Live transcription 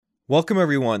Welcome,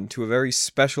 everyone, to a very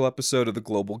special episode of the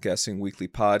Global Guessing Weekly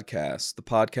Podcast, the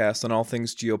podcast on all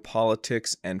things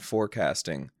geopolitics and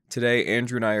forecasting. Today,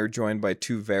 Andrew and I are joined by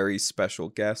two very special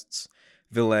guests,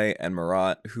 Ville and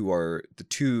Marat, who are the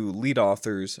two lead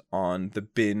authors on the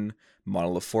BIN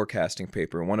Model of Forecasting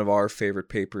paper, one of our favorite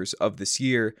papers of this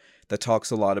year that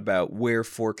talks a lot about where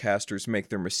forecasters make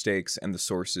their mistakes and the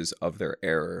sources of their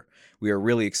error. We are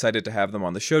really excited to have them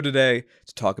on the show today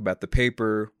to talk about the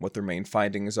paper, what their main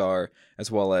findings are,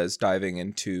 as well as diving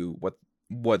into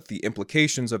what the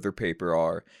implications of their paper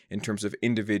are in terms of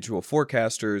individual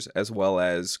forecasters, as well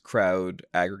as crowd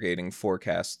aggregating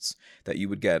forecasts that you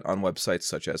would get on websites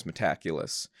such as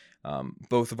Metaculus.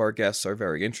 Both of our guests are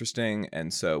very interesting,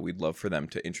 and so we'd love for them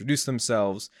to introduce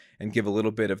themselves and give a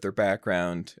little bit of their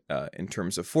background in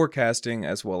terms of forecasting,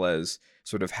 as well as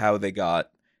sort of how they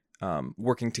got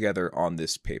working together on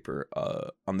this paper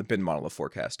on the BIN model of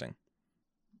forecasting.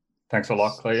 Thanks a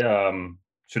lot, Clay.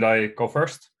 Should I go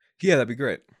first? Yeah, that'd be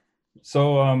great.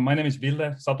 So my name is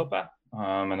Ville Satopää.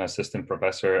 I'm an assistant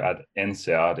professor at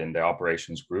INSEAD in the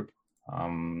operations group.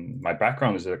 My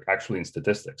background is actually in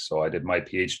statistics. So I did my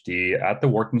PhD at the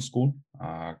Wharton School,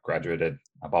 graduated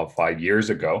about 5 years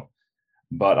ago.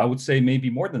 But I would say maybe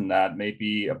more than that,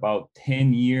 maybe about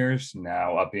 10 years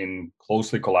now, I've been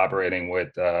closely collaborating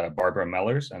with Barbara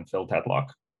Mellers and Phil Tedlock.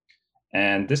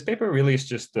 And this paper really is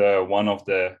just one of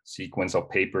the sequence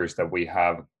of papers that we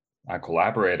have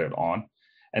collaborated on.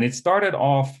 And it started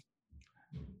off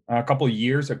a couple of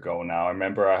years ago now. I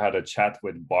remember I had a chat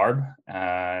with Barb,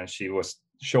 and she was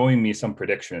showing me some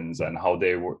predictions and how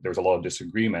there was a lot of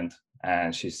disagreement.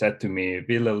 And she said to me,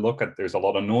 Ville, look there's a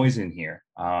lot of noise in here.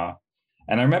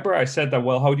 And I remember I said that,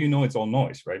 well, how do you know it's all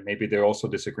noise, right? Maybe they're also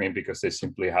disagreeing because they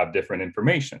simply have different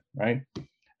information, right?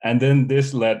 And then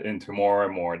this led into more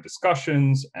and more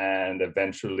discussions, and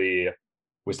eventually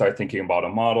we started thinking about a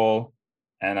model.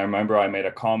 And I remember I made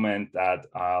a comment that,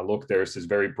 look, there's this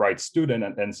very bright student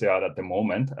at INSEAD at the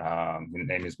moment. His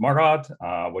name is Marat.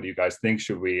 What do you guys think?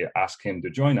 Should we ask him to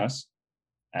join us?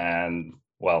 And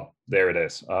well, there it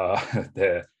is.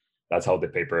 That's how the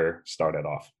paper started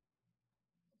off.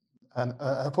 And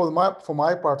for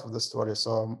my part of the story,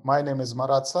 so my name is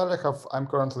Marat Salihov. I'm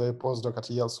currently a postdoc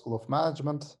at Yale School of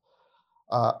Management.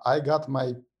 I got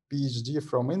my PhD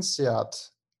from INSEAD,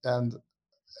 and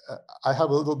I have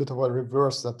a little bit of a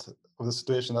reverse of the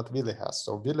situation that Ville has.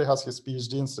 So Ville has his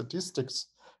PhD in statistics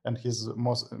and his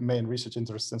main research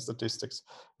interest in statistics,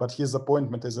 but his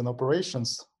appointment is in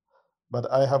operations.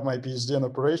 But I have my PhD in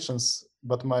operations,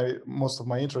 but most of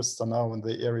my interests are now in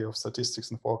the area of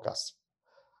statistics and forecasting.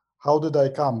 How did I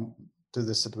come to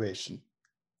this situation?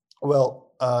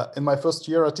 Well, in my first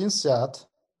year at INSEAD,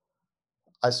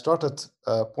 I started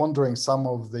pondering some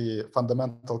of the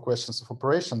fundamental questions of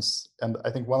operations. And I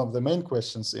think one of the main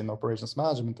questions in operations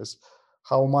management is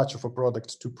how much of a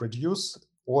product to produce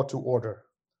or to order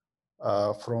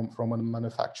from a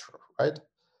manufacturer, right?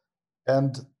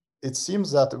 And it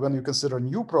seems that when you consider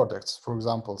new products, for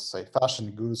example, say fashion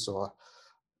goods or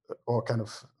kind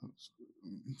of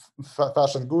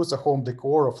fashion goods, or home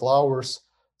decor or flowers,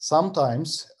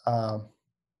 sometimes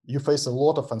you face a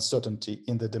lot of uncertainty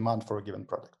in the demand for a given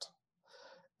product.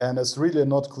 And it's really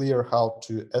not clear how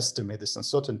to estimate this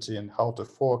uncertainty and how to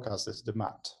forecast this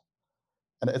demand.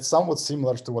 And it's somewhat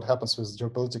similar to what happens with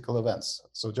geopolitical events.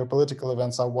 So geopolitical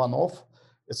events are one-off.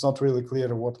 It's not really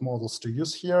clear what models to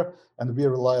use here, and we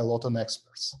rely a lot on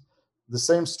experts. The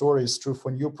same story is true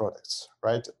for new products,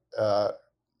 right?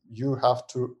 You have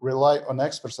to rely on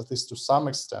experts, at least to some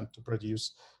extent, to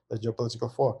produce the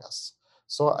geopolitical forecasts.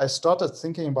 So I started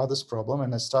thinking about this problem,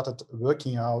 and I started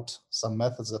working out some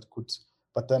methods that could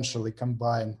potentially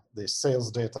combine the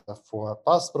sales data for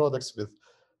past products with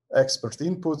expert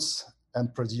inputs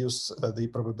and produce the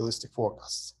probabilistic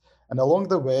forecasts. And along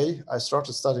the way, I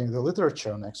started studying the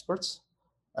literature on experts,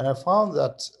 and I found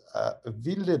that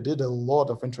Ville did a lot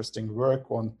of interesting work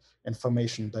on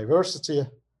information diversity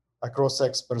across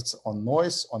experts, on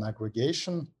noise, on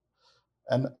aggregation.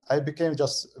 And I became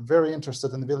just very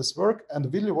interested in Ville's work. And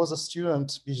Ville was a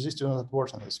PhD student at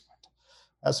Wharton at this point.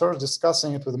 I started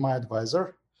discussing it with my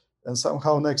advisor. And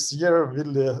somehow next year,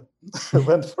 Ville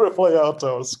went for a flyout to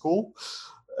our school.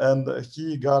 And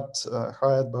he got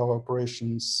hired by our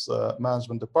operations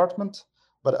management department.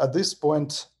 But at this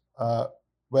point,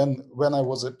 when I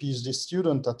was a PhD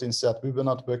student at INSEAD, we were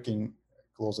not working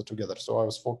closer together. So I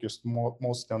was focused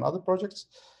mostly on other projects.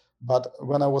 But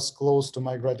when I was close to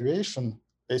my graduation,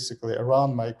 basically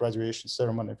around my graduation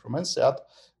ceremony from INSEAD,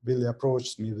 Ville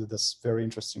approached me with this very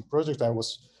interesting project. I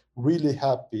was really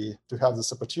happy to have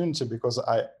this opportunity because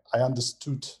I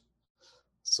understood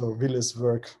Ville's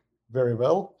work very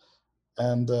well.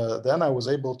 And then I was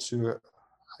able to,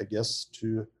 I guess,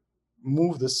 to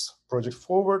move this project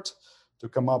forward, to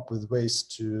come up with ways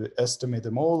to estimate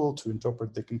the model, to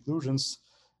interpret the conclusions,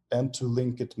 and to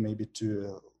link it maybe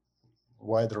to a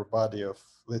wider body of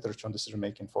literature on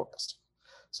decision-making forecasting.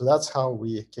 So that's how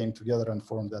we came together and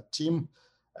formed that team.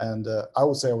 And I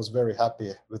would say I was very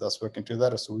happy with us working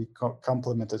together. So we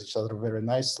complemented each other very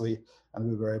nicely, and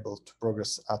we were able to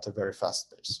progress at a very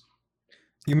fast pace.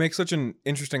 You make such an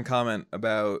interesting comment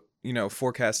about,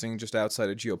 forecasting just outside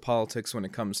of geopolitics when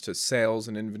it comes to sales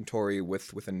and inventory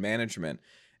within management.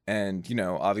 And,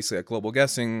 obviously at Global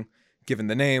Guessing, given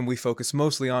the name, we focus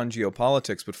mostly on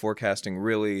geopolitics, but forecasting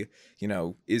really,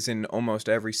 is in almost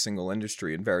every single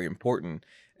industry and very important.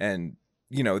 And,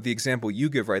 the example you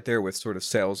give right there with sort of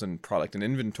sales and product and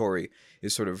inventory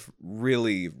is sort of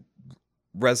really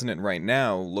resonant right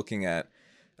now, looking at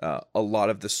a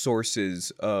lot of the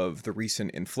sources of the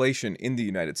recent inflation in the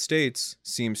United States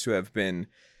seems to have been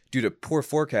due to poor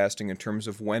forecasting in terms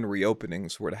of when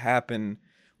reopenings were to happen,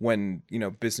 when,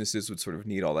 businesses would sort of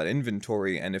need all that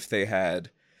inventory. And if they had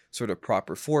sort of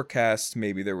proper forecasts,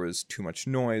 maybe there was too much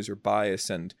noise or bias.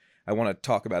 And I want to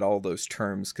talk about all those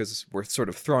terms because we're sort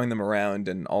of throwing them around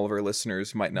and all of our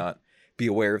listeners might not be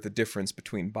aware of the difference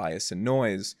between bias and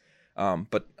noise.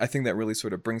 But I think that really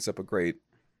sort of brings up a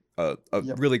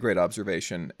Yep. really great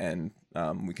observation, and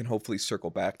we can hopefully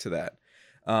circle back to that.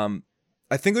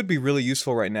 I think it would be really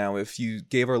useful right now if you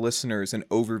gave our listeners an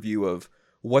overview of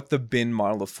what the bin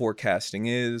model of forecasting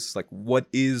is, like what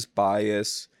is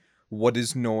bias, what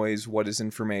is noise, what is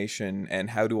information, and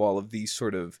how do all of these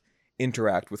sort of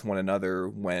interact with one another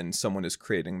when someone is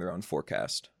creating their own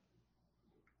forecast?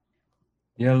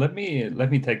 Yeah, let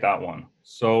me take that one.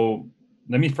 So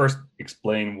let me first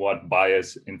explain what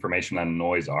bias, information, and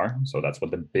noise are. So that's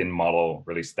what the bin model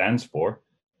really stands for.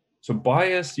 So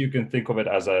bias, you can think of it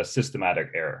as a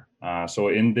systematic error. So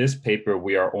in this paper,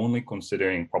 we are only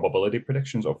considering probability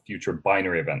predictions of future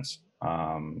binary events.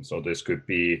 So this could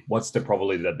be, what's the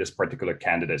probability that this particular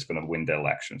candidate is going to win the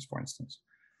elections, for instance.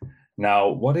 Now,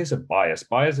 what is a bias?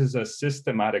 Bias is a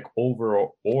systematic over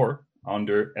or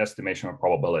underestimation of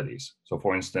probabilities. So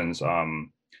for instance,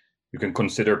 you can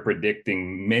consider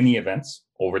predicting many events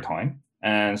over time.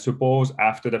 And suppose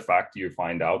after the fact, you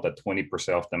find out that 20%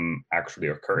 of them actually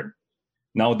occurred.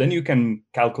 Now, then you can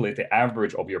calculate the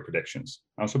average of your predictions.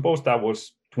 Now, suppose that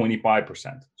was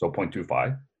 25%, so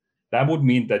 0.25. That would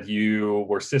mean that you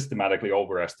were systematically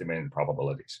overestimating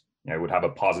probabilities. You would have a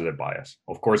positive bias.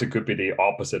 Of course, it could be the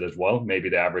opposite as well. Maybe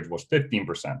the average was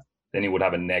 15%. Then you would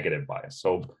have a negative bias.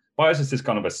 So bias is this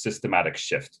kind of a systematic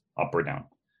shift up or down.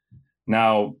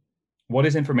 Now, what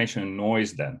is information and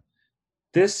noise then?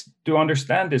 To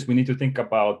understand this, we need to think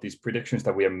about these predictions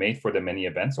that we have made for the many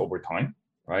events over time,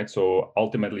 right? So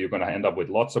ultimately, you're going to end up with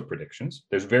lots of predictions.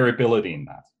 There's variability in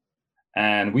that.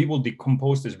 And we will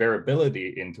decompose this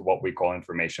variability into what we call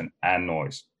information and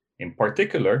noise. In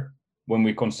particular, when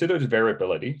we consider the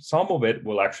variability, some of it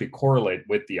will actually correlate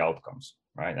with the outcomes,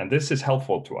 right? And this is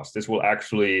helpful to us. This will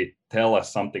actually tell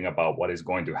us something about what is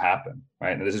going to happen,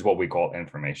 right? And this is what we call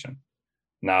information.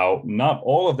 Now, not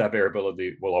all of that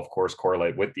variability will, of course,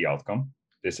 correlate with the outcome.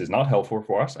 This is not helpful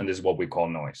for us, and this is what we call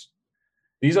noise.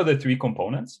 These are the three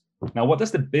components. Now, what does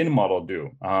the bin model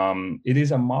do? It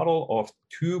is a model of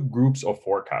two groups of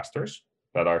forecasters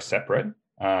that are separate,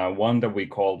 one that we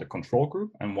call the control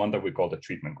group and one that we call the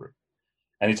treatment group.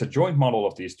 And it's a joint model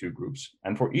of these two groups.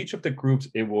 And for each of the groups,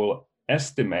 it will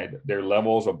estimate their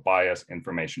levels of bias,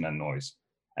 information, and noise.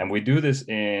 And we do this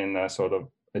in a sort of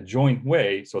a joint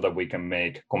way so that we can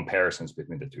make comparisons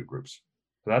between the two groups.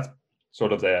 So that's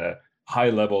sort of the high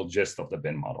level gist of the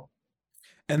bin model.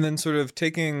 And then sort of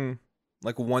taking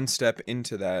like one step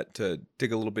into that to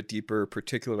dig a little bit deeper,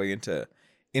 particularly into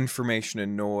information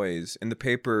and noise. In the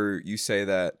paper, you say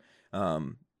that,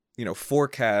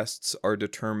 forecasts are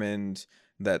determined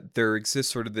that there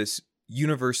exists sort of this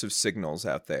universe of signals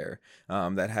out there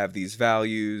that have these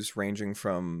values ranging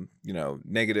from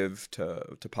negative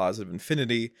to positive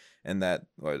infinity, and that,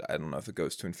 well, I don't know if it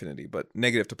goes to infinity, but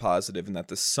negative to positive, and that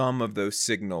the sum of those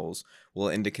signals will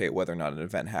indicate whether or not an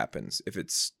event happens. If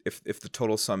the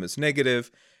total sum is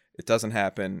negative, it doesn't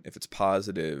happen. If it's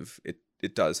positive,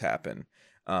 it does happen.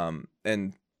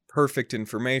 And perfect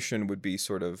information would be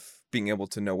sort of being able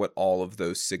to know what all of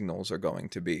those signals are going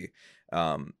to be,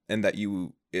 and that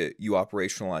you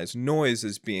operationalize noise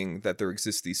as being that there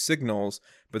exist these signals,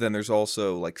 but then there's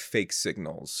also like fake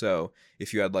signals. So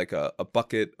if you had like a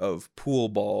bucket of pool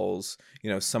balls,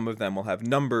 some of them will have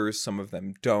numbers, some of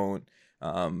them don't.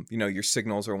 Your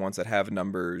signals are ones that have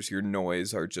numbers, your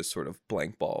noise are just sort of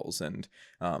blank balls. And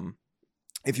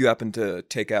if you happen to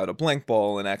take out a blank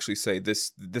ball and actually say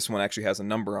this one actually has a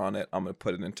number on it, I'm going to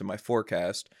put it into my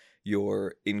forecast,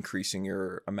 you're increasing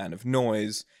your amount of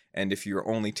noise. And if you're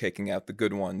only taking out the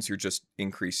good ones, you're just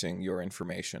increasing your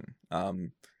information.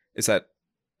 Is that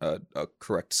a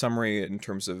correct summary in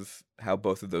terms of how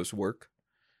both of those work?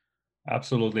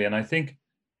 Absolutely. And I think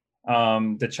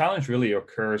the challenge really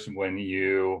occurs when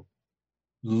you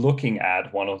looking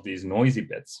at one of these noisy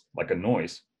bits, like a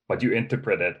noise, but you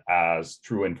interpret it as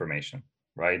true information,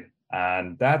 right?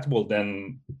 And that will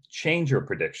then change your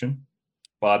prediction,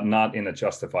 but not in a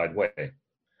justified way.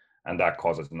 And that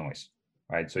causes noise,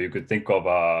 right? So you could think of,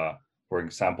 for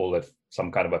example, if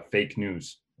some kind of a fake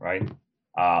news, right?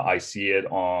 I see it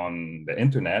on the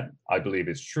internet, I believe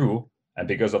it's true. And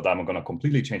because of that, I'm going to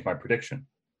completely change my prediction.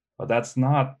 But that's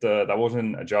not, that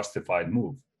wasn't a justified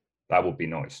move. That would be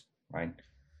noise, right?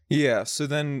 Yeah, so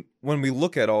then when we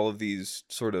look at all of these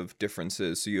sort of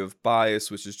differences, so you have bias,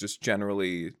 which is just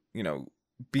generally,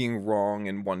 being wrong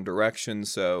in one direction.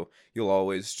 So you'll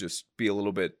always just be a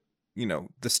little bit,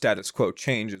 the status quo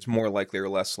change. It's more likely or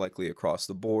less likely across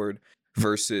the board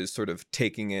versus sort of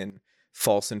taking in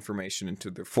false information into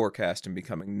their forecast and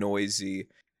becoming noisy.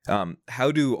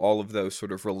 How do all of those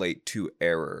sort of relate to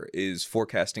error? Is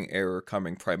forecasting error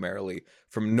coming primarily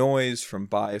from noise, from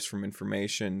bias, from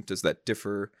information? Does that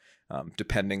differ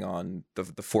depending on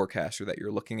the forecaster that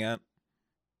you're looking at?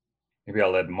 Maybe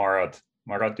I'll let Marat.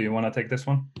 Marat, do you want to take this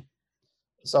one?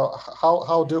 So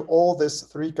how do all these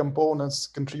three components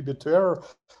contribute to error?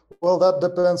 Well, that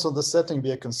depends on the setting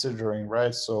we are considering,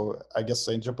 right? So I guess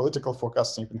in geopolitical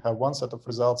forecasting, you can have one set of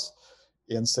results.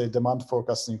 In, say, demand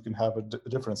forecasting, you can have a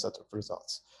different set of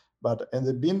results. But in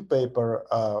the Bean paper,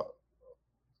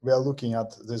 we are looking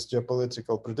at these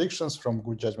geopolitical predictions from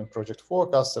Good Judgment Project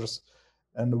forecasters.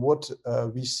 And what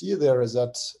we see there is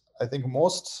that I think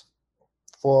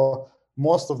for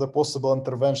most of the possible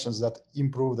interventions that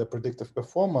improve the predictive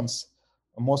performance,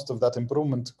 most of that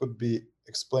improvement could be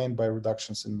explained by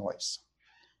reductions in noise.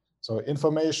 So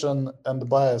information and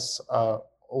bias are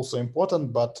also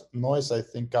important, but noise, I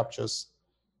think, captures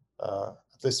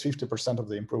at least 50% of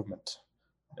the improvement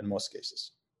in most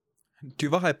cases. Do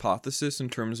you have a hypothesis in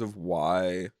terms of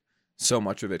why so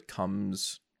much of it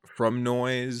comes from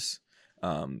noise?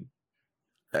 I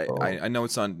know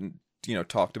it's not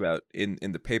talked about in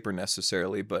the paper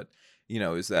necessarily, but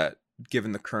is that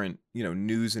given the current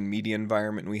news and media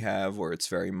environment we have, where it's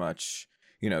very much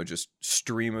just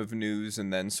stream of news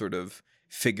and then sort of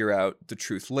figure out the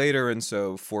truth later, and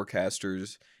so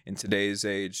forecasters in today's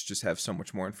age just have so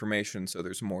much more information, so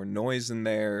there's more noise in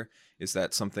there. Is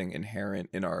that something inherent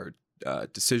in our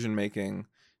decision making?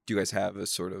 Do you guys have a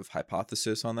sort of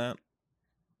hypothesis on that?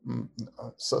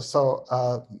 Just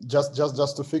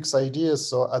to fix ideas.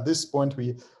 So at this point,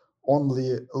 we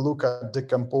only look at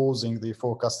decomposing the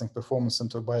forecasting performance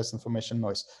into bias, information,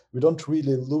 noise. We don't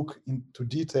really look into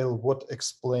detail what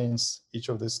explains each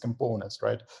of these components,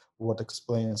 right? What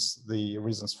explains the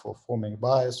reasons for forming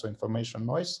bias or information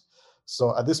noise.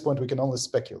 So at this point, we can only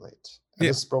speculate. And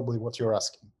this is probably what you're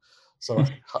asking. So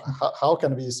how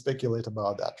can we speculate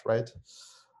about that, right?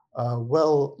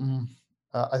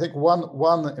 I think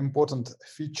one important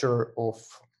feature of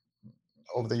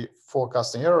the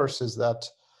forecasting errors is that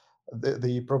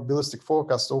the probabilistic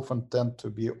forecasts often tend to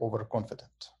be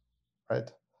overconfident,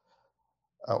 right?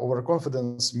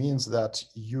 Overconfidence means that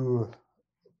your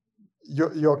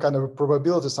kind of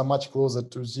probabilities are much closer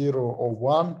to 0 or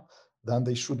 1 than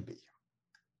they should be.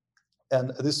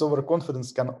 And this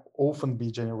overconfidence can often be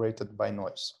generated by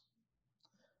noise.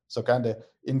 So kind of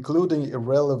including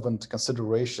irrelevant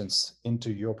considerations into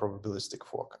your probabilistic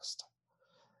forecast.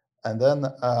 And then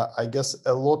I guess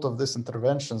a lot of these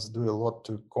interventions do a lot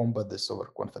to combat this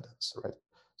overconfidence, right?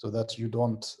 So that you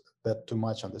don't bet too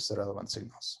much on these irrelevant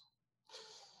signals.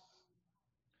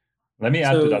 Let me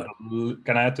add to that.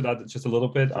 Can I add to that just a little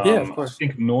bit? Yeah, of course. I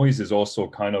think noise is also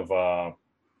kind of,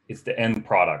 it's the end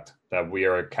product that we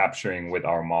are capturing with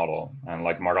our model. And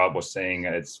like Marat was saying,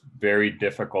 it's very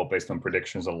difficult based on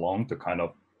predictions alone to kind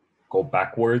of go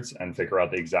backwards and figure out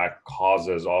the exact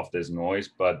causes of this noise.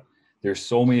 But there's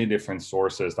so many different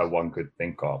sources that one could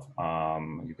think of.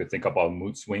 You could think about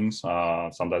mood swings.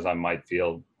 Sometimes I might be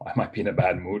in a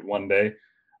bad mood one day.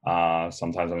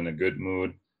 Sometimes I'm in a good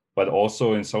mood, but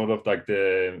also in sort of like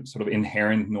the sort of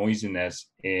inherent noisiness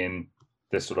in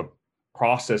this sort of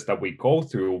process that we go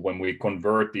through when we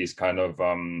convert these kind of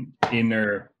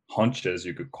inner hunches,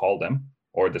 you could call them,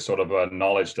 or the sort of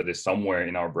knowledge that is somewhere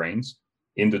in our brains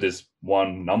into this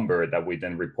one number that we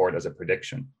then report as a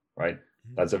prediction, right?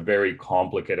 That's a very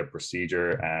complicated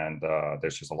procedure, and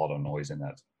there's just a lot of noise in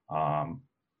that.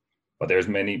 but there's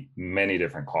many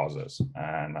different causes,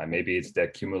 and maybe it's the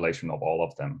accumulation of all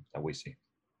of them that we see.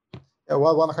 Yeah,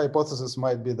 well, one hypothesis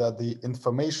might be that the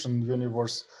information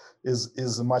universe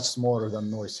is much smaller than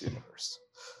noise universe,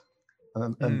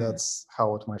 and that's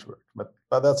how it might work. But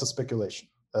that's a speculation.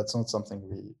 That's not something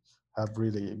we have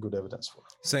really good evidence for.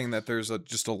 Saying that there's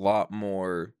just a lot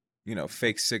more,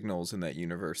 fake signals in that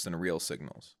universe than real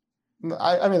signals.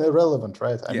 I mean, irrelevant,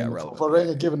 right? I mean, relevant. For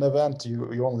any given event,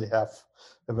 you only have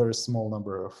a very small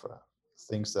number of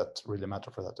things that really matter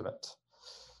for that event.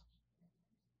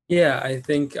 Yeah, I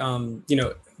think,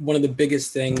 one of the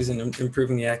biggest things in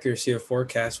improving the accuracy of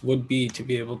forecasts would be to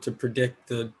be able to predict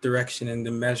the direction and the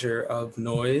measure of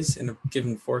noise in a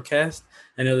given forecast.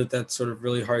 I know that that's sort of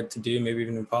really hard to do, maybe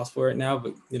even impossible right now,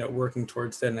 but, working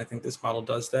towards that, and I think this model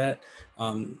does that,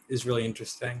 is really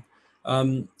interesting.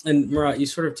 And Murat, you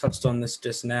sort of touched on this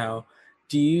just now.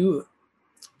 Do you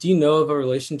know of a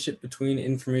relationship between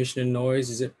information and noise?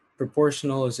 Is it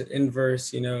proportional? Is it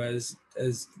inverse?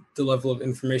 As the level of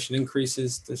information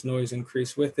increases, does noise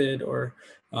increase with it, or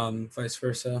vice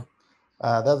versa?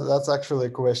 That's actually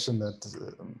a question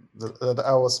that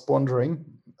I was pondering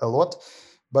a lot.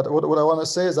 But what I want to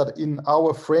say is that in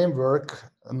our framework,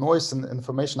 noise and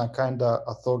information are kind of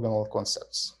orthogonal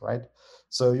concepts, right?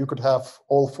 So you could have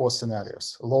all four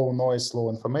scenarios: low noise, low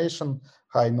information;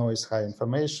 high noise, high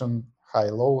information; high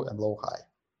low, and low high,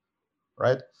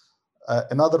 right?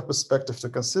 Another perspective to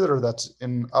consider that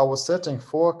in our setting,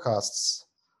 forecasts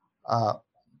are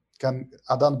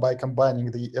done by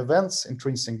combining the event's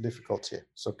intrinsic difficulty,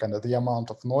 so kind of the amount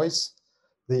of noise,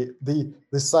 the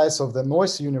size of the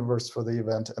noise universe for the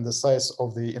event, and the size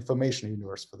of the information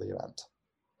universe for the event,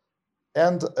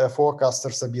 and a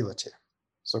forecaster's ability.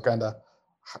 So kind of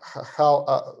how,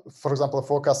 for example, a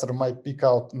forecaster might pick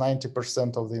out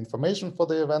 90% of the information for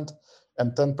the event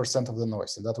and 10% of the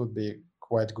noise, and that would be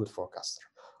quite good forecaster.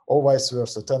 Or vice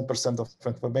versa, 10% of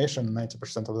information,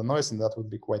 90% of the noise, and that would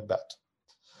be quite bad.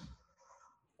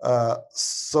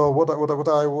 So what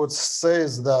I would say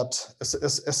is that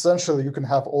essentially you can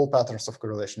have all patterns of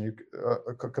correlation.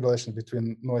 Correlation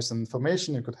between noise and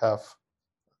information. You could have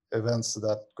events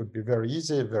that could be very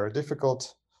easy, very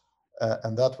difficult,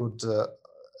 and that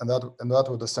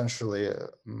would essentially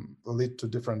lead to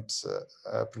different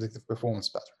predictive performance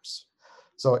patterns.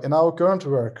 So in our current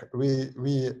work, we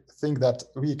think that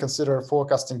we consider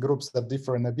forecasting groups that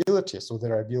differ in ability, so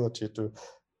their ability to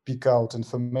pick out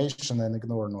information and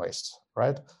ignore noise,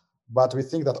 right? But we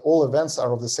think that all events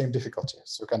are of the same difficulty.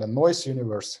 So kind of noise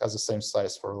universe has the same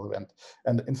size for all event,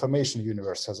 and information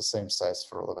universe has the same size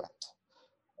for all event.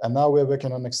 And now we're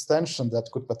working on an extension that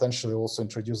could potentially also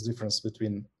introduce difference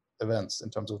between events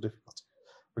in terms of difficulty,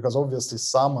 because obviously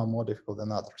some are more difficult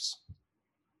than others.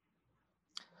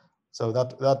 So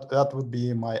that would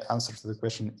be my answer to the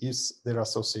question: is there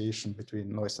association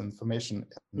between noise and information?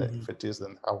 And if it is,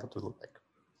 then how would it look like?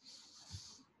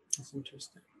 That's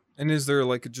interesting. And is there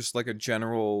just a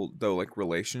general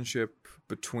relationship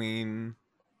between,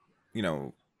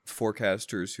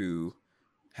 forecasters who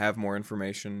have more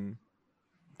information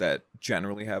that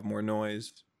generally have more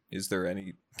noise? Is there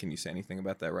any? Can you say anything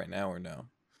about that right now, or no?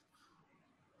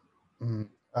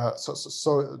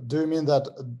 So do you mean that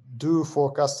do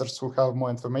forecasters who have more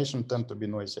information tend to be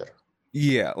noisier?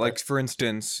 Yeah, for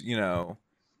instance,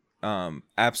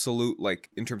 absolute,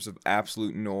 in terms of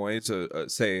absolute noise,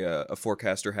 say a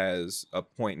forecaster has a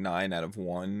 0.9 out of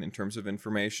 1 in terms of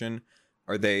information.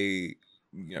 Are they,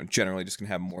 generally just going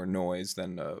to have more noise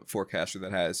than a forecaster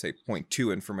that has, say,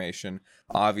 0.2 information?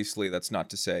 Obviously, that's not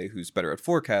to say who's better at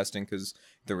forecasting, because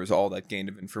there was all that gain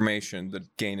of information. The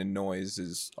gain in noise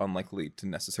is unlikely to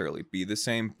necessarily be the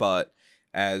same, but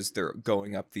as they're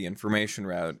going up the information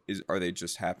route, are they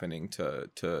just happening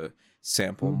to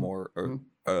sample more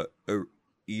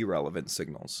irrelevant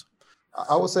signals?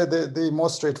 I would say the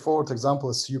most straightforward example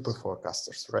is super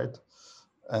forecasters, right?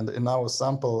 And in our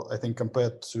sample, I think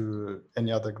compared to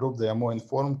any other group, they are more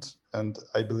informed, and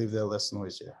I believe they're less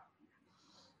noisier.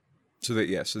 So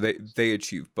they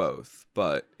achieve both,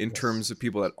 but in terms of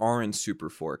people that aren't super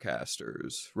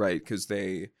forecasters, right? Because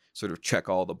they sort of check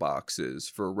all the boxes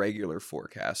for a regular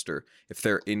forecaster. If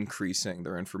they're increasing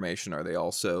their information, are they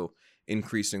also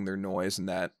increasing their noise? And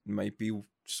that might be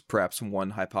perhaps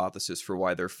one hypothesis for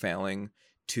why they're failing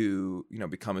to,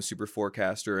 become a super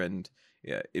forecaster. And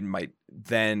it might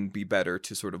then be better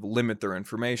to sort of limit their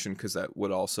information, because that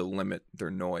would also limit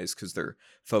their noise, because they're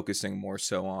focusing more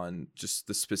so on just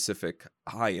the specific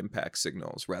high impact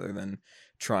signals rather than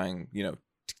trying,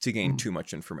 to gain too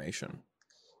much information.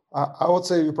 I would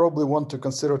say you probably want to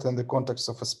consider it in the context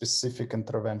of a specific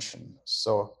intervention.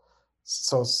 So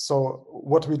So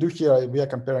what we do here, we are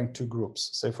comparing two groups.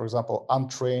 Say, for example,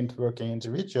 untrained working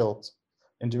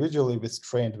individually with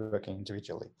trained working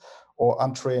individually, or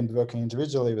untrained working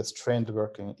individually with trained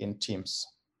working in teams,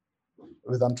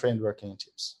 with untrained working in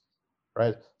teams,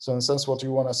 right? So in a sense, what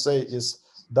you want to say is,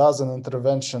 does an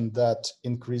intervention that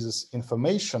increases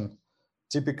information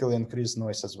typically increase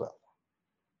noise as well,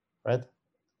 right?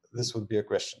 This would be a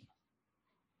question.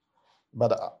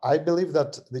 But I believe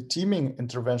that the teaming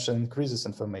intervention increases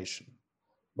information,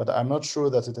 but I'm not sure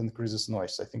that it increases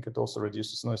noise. I think it also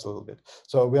reduces noise a little bit.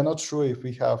 So we're not sure if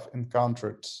we have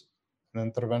encountered an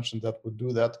intervention that would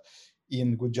do that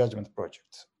in Good Judgment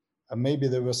Project. Maybe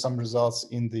there were some results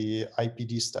in the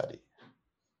IPD study.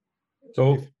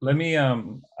 So let me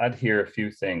add here a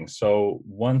few things. So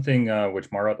one thing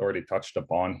which Marat already touched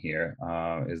upon here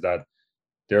is that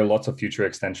there are lots of future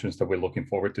extensions that we're looking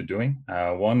forward to doing.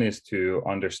 One is to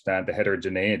understand the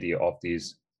heterogeneity of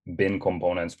these bin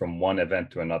components from one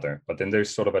event to another. But then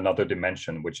there's sort of another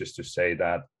dimension, which is to say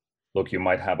that, look, you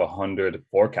might have 100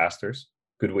 forecasters.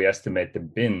 Could we estimate the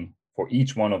bin for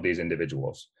each one of these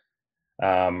individuals?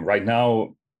 Right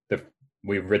now,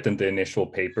 we've written the initial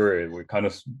paper. We're kind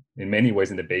of, in many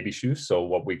ways, in the baby shoes. So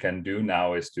what we can do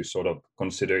now is to sort of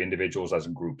consider individuals as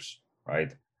groups,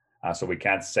 right? So we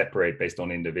can't separate based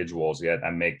on individuals yet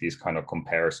and make these kind of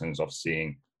comparisons of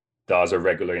seeing, does a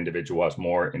regular individual has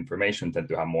more information tend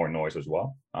to have more noise as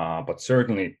well? But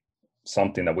certainly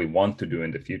something that we want to do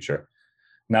in the future.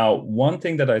 Now, one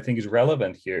thing that I think is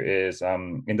relevant here is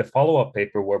in the follow-up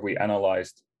paper where we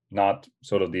analyzed not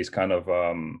sort of these kind of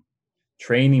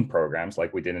training programs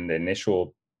like we did in the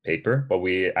initial paper, but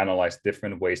we analyzed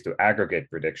different ways to aggregate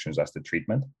predictions as the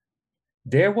treatment.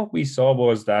 There, what we saw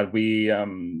was that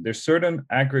there's certain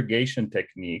aggregation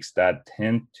techniques that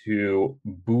tend to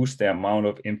boost the amount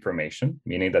of information,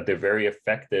 meaning that they're very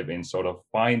effective in sort of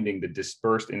finding the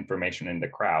dispersed information in the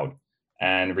crowd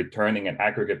and returning an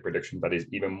aggregate prediction that is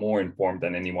even more informed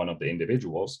than any one of the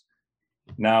individuals.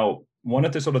 Now, one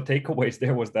of the sort of takeaways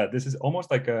there was that this is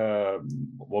almost like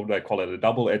what would I call it, a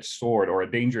double-edged sword or a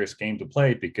dangerous game to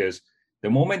play, because the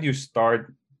moment you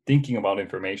start thinking about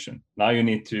information, now you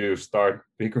need to start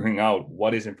figuring out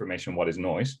what is information, what is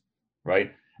noise,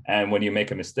 right? And when you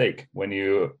make a mistake, when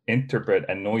you interpret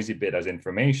a noisy bit as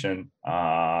information,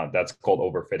 that's called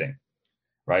overfitting,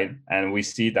 right? And we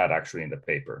see that actually in the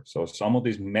paper. So some of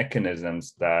these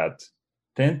mechanisms that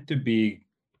tend to be,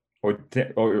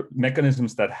 or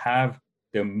mechanisms that have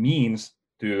the means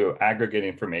to aggregate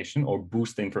information or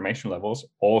boost the information levels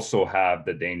also have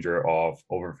the danger of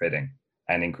overfitting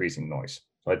and increasing noise.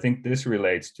 So I think this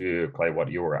relates to, Clay,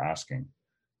 what you were asking.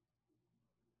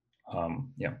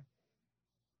 Yeah.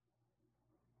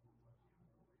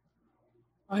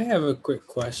 I have a quick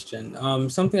question.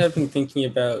 Something I've been thinking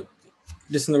about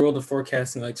just in the world of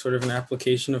forecasting, like sort of an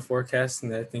application of forecasting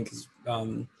that I think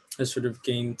has sort of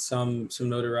gained some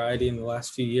notoriety in the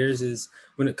last few years, is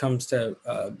when it comes to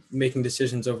making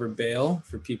decisions over bail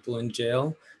for people in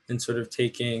jail and sort of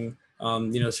taking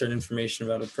certain information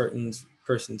about a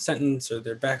person's sentence or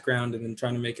their background, and then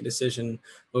trying to make a decision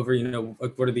over,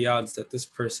 like, what are the odds that this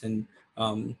person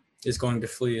is going to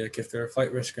flee, like if they're a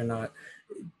flight risk or not.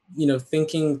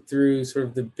 Thinking through sort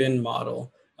of the bin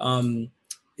model,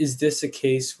 is this a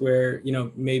case where,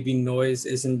 maybe noise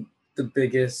isn't the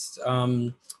biggest,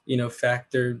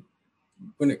 factor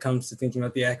when it comes to thinking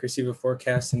about the accuracy of a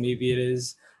forecast, and maybe it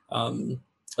is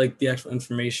like the actual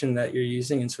information that you're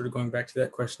using, and sort of going back to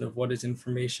that question of what is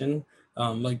information,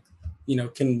 I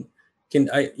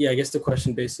guess the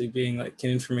question basically being, like, can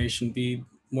information be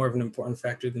more of an important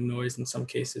factor than noise in some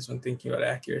cases when thinking about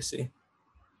accuracy?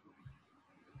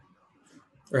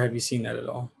 Or have you seen that at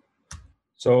all?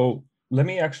 So let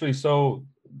me actually,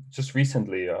 just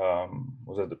recently,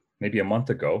 was it maybe a month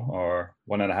ago or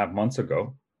 1.5 months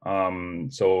ago?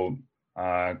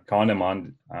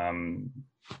 Kahneman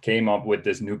came up with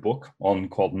this new book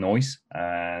called Noise.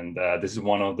 And this is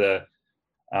one of the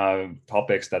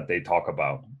topics that they talk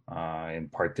about, in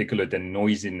particular the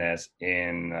noisiness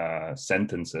in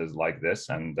sentences like this.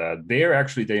 And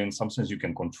in some sense you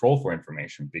can control for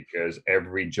information, because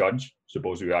every judge,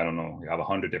 suppose you have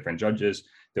 100 different judges,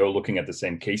 they're looking at the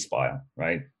same case file,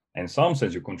 right? In some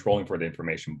sense you're controlling for the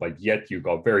information, but yet you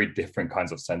got very different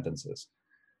kinds of sentences.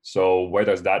 So where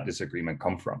does that disagreement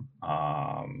come from?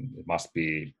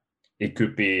 It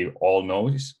could be all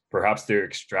noise. Perhaps they're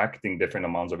extracting different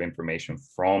amounts of information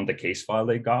from the case file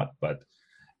they got, but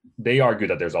they argue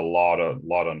that there's a lot of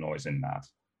noise in that.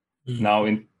 Mm-hmm. Now,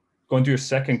 in going to your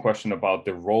second question about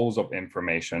the roles of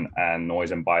information and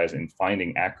noise and bias in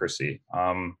finding accuracy,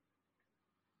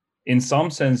 in some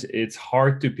sense, it's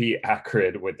hard to be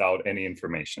accurate without any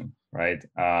information, right?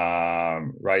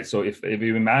 Right. So if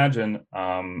you imagine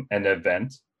an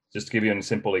event, just to give you a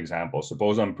simple example,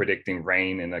 suppose I'm predicting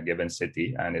rain in a given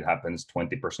city and it happens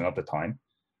 20% of the time.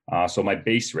 So my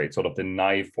base rate, sort of the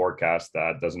naive forecast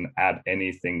that doesn't add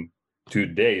anything to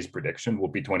today's prediction, will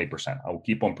be 20%. I will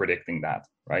keep on predicting that,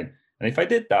 right? And if I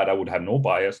did that, I would have no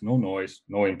bias, no noise,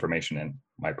 no information in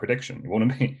my prediction. It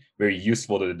wouldn't be very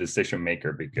useful to the decision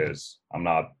maker because I'm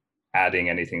not adding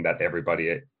anything that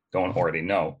everybody don't already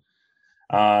know.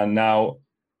 Now,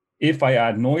 if I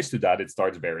add noise to that, it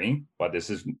starts varying, but this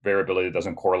is variability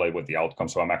doesn't correlate with the outcome,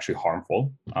 so I'm actually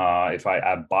harmful. If I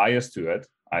add bias to it,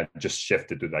 I just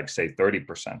shift it to like say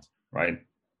 30%, right?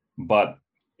 But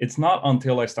it's not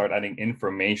until I start adding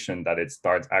information that it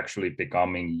starts actually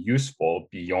becoming useful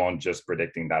beyond just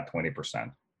predicting that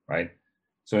 20%, right?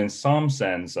 So in some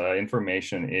sense,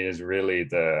 information is really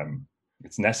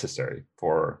it's necessary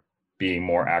for being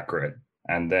more accurate.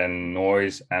 And then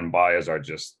noise and bias are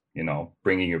just,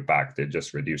 bringing you back to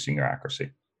just reducing your accuracy,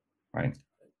 right?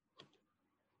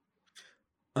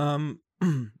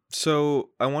 So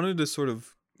I wanted to sort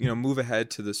of, move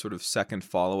ahead to the sort of second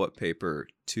follow-up paper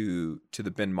to the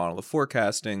bin model of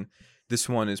forecasting. This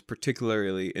one is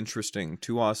particularly interesting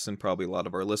to us and probably a lot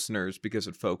of our listeners because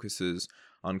it focuses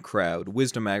on crowd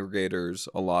wisdom aggregators.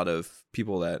 A lot of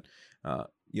people that,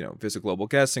 visit Global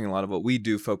Guessing, a lot of what we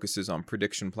do focuses on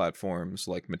prediction platforms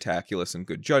like Metaculus and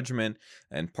Good Judgment.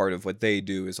 And part of what they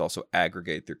do is also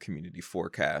aggregate their community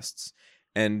forecasts.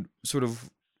 And sort of,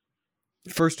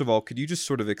 first of all, could you just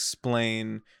sort of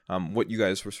explain what you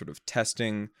guys were sort of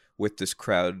testing with this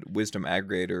crowd wisdom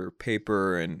aggregator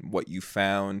paper and what you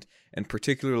found, and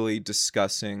particularly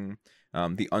discussing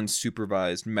the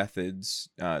unsupervised methods?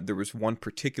 There was one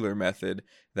particular method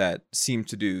that seemed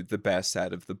to do the best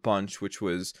out of the bunch, which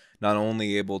was not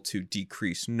only able to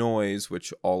decrease noise,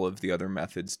 which all of the other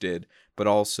methods did, but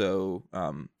also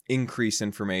increase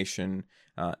information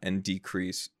and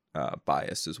decrease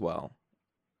bias as well,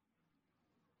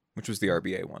 which was the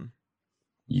RBA one.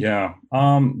 Yeah.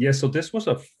 So this was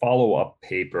a follow-up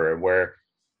paper where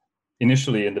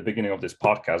initially in the beginning of this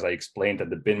podcast, I explained that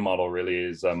the bin model really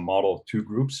is a model of two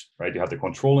groups, right? You have the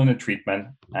control and the treatment.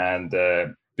 And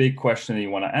the big question that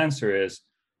you want to answer is,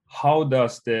 how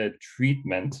does the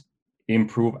treatment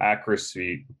improve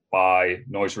accuracy by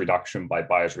noise reduction, by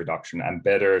bias reduction, and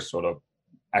better sort of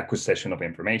acquisition of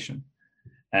information?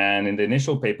 And in the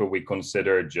initial paper, we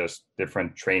considered just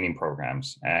different training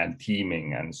programs and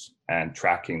teaming and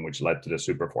tracking, which led to the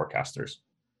super forecasters.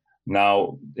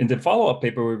 Now, in the follow-up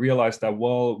paper, we realized that,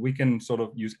 we can sort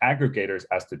of use aggregators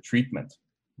as the treatment,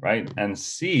 right? And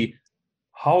see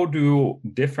how do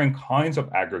different kinds of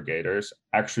aggregators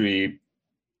actually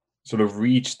sort of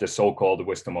reach the so-called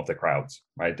wisdom of the crowds,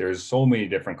 right? There's so many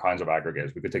different kinds of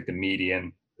aggregators. We could take the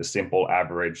median, the simple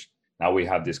average. Now we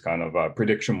have this kind of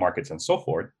prediction markets and so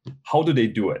forth. How do they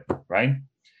do it, right?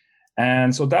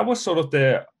 And so that was sort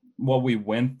of what we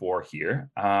went for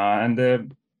here. And the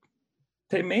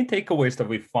main takeaways that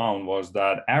we found was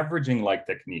that averaging like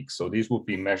techniques, so these would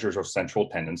be measures of central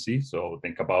tendency. So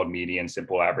think about median,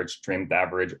 simple average, trimmed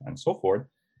average, and so forth.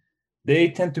 They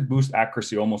tend to boost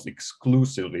accuracy almost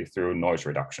exclusively through noise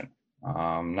reduction.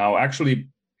 Now, actually,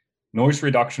 noise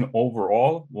reduction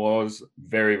overall was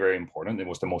very, very important. It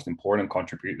was the most important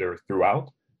contributor throughout.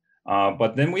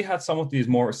 But then we had some of these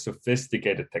more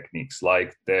sophisticated techniques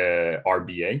like the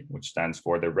RBA, which stands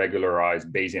for the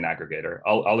regularized Bayesian aggregator.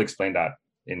 I'll explain that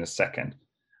in a second.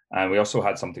 And we also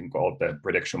had something called the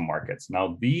prediction markets.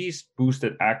 Now, these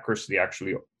boosted accuracy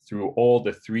actually through all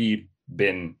the three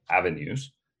bin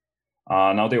avenues.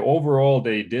 Now,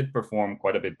 they did perform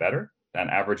quite a bit better than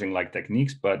averaging like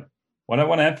techniques. But what I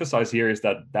want to emphasize here is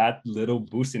that little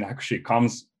boost in accuracy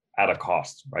comes at a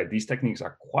cost, right? These techniques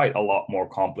are quite a lot more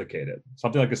complicated.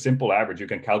 Something like a simple average you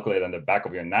can calculate on the back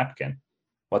of your napkin.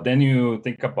 But then you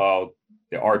think about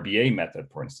the RBA method,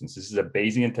 for instance. This is a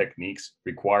Bayesian techniques,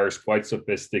 requires quite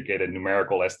sophisticated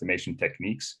numerical estimation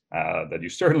techniques that you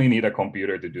certainly need a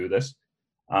computer to do this.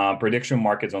 Prediction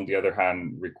markets, on the other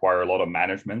hand, require a lot of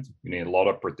management. You need a lot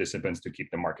of participants to keep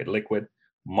the market liquid,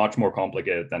 much more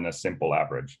complicated than a simple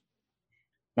average.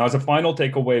 Now, as a final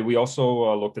takeaway, we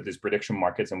also looked at these prediction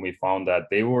markets and we found that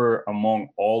they were, among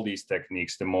all these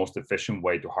techniques, the most efficient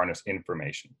way to harness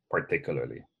information,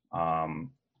 particularly.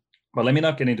 But let me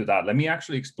not get into that. Let me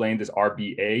actually explain this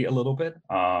RBA a little bit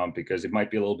because it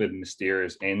might be a little bit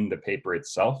mysterious in the paper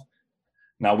itself.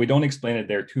 Now, we don't explain it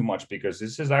there too much because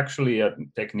this is actually a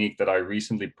technique that I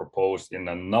recently proposed in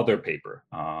another paper.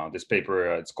 This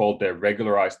paper, it's called the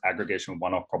Regularized Aggregation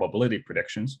One-Off Probability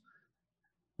Predictions.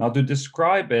 Now, to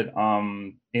describe it,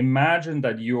 imagine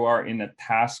that you are in a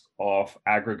task of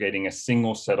aggregating a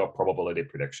single set of probability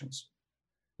predictions.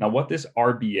 Now, what this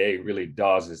RBA really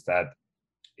does is that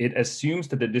it assumes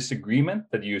that the disagreement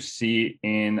that you see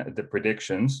in the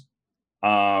predictions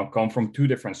come from two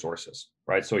different sources,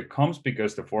 right? So it comes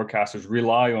because the forecasters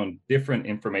rely on different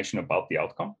information about the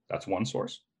outcome. That's one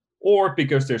source. Or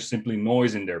because there's simply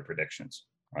noise in their predictions,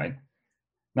 right?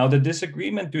 Now, the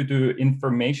disagreement due to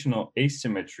informational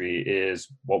asymmetry is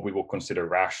what we will consider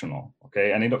rational,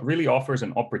 okay? And it really offers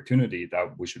an opportunity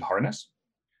that we should harness.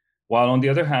 While on the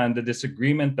other hand, the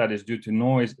disagreement that is due to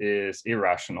noise is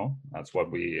irrational. That's what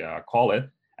we call it.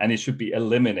 And it should be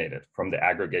eliminated from the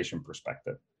aggregation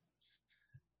perspective.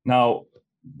 Now,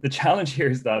 the challenge here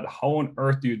is that how on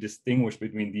earth do you distinguish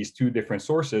between these two different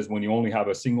sources when you only have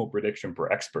a single prediction per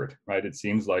expert, right? It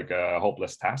seems like a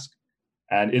hopeless task.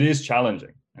 And it is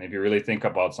challenging. And if you really think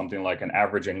about something like an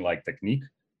averaging like technique,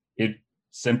 it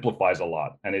simplifies a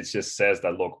lot. And it just says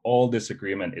that, look, all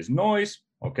disagreement is noise.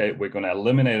 Okay, we're going to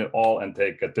eliminate it all and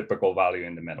take a typical value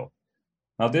in the middle.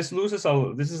 Now, this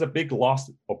is a big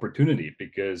lost opportunity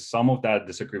because some of that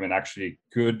disagreement actually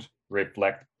could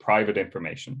reflect private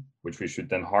information, which we should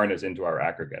then harness into our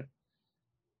aggregate.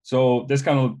 So this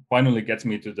kind of finally gets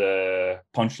me to the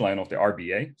punchline of the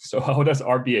RBA. So how does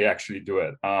RBA actually do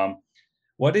it?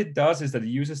 What it does is that it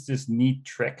uses this neat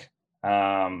trick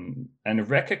and it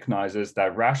recognizes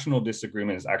that rational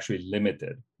disagreement is actually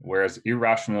limited, whereas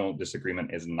irrational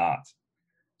disagreement is not.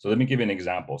 So let me give you an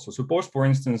example. So suppose, for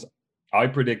instance, I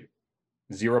predict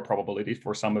 0 probability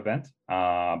for some event,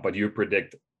 but you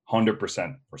predict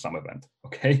 100% for some event,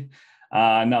 okay?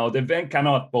 Now, the event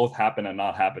cannot both happen and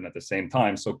not happen at the same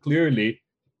time. So clearly,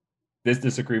 this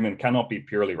disagreement cannot be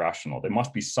purely rational. There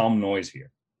must be some noise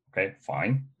here. Okay,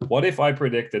 fine. What if I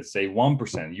predicted, say,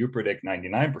 1%, you predict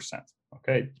 99%?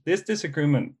 Okay, this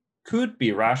disagreement could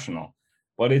be rational,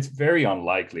 but it's very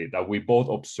unlikely that we both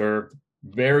observed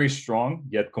very strong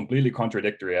yet completely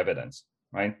contradictory evidence,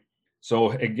 right?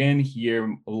 So again,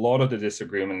 here, a lot of the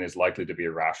disagreement is likely to be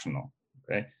irrational,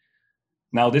 okay?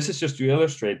 Now, this is just to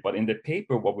illustrate, but in the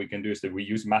paper, what we can do is that we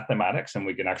use mathematics and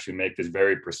we can actually make this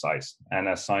very precise and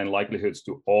assign likelihoods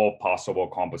to all possible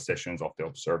compositions of the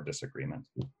observed disagreement.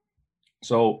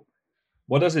 So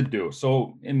what does it do?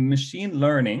 So in machine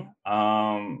learning,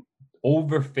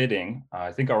 overfitting,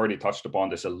 I think I already touched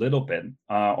upon this a little bit,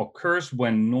 occurs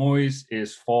when noise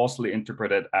is falsely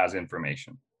interpreted as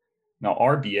information. Now,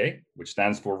 RBA, which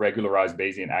stands for regularized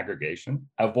Bayesian aggregation,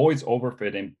 avoids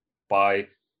overfitting by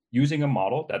using a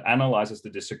model that analyzes the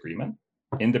disagreement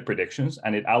in the predictions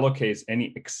and it allocates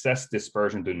any excess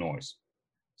dispersion to noise.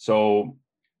 So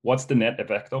what's the net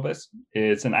effect of this?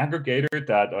 It's an aggregator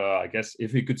that I guess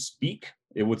if it could speak,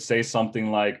 it would say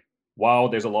something like, wow,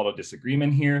 there's a lot of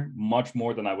disagreement here, much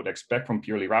more than I would expect from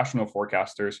purely rational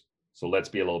forecasters. So let's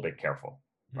be a little bit careful,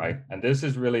 right? And this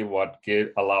is really what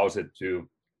allows it to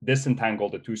disentangle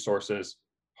the two sources,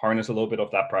 harness a little bit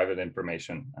of that private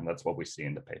information. And that's what we see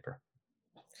in the paper.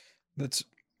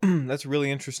 That's really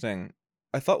interesting.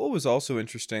 I thought what was also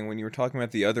interesting when you were talking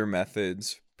about the other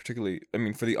methods, particularly, I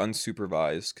mean, for the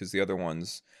unsupervised, because the other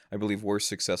ones, I believe, were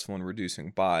successful in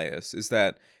reducing bias, is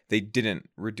that they didn't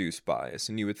reduce bias.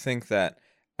 And you would think that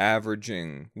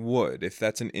averaging would, if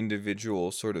that's an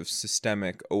individual sort of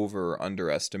systemic over or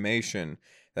underestimation,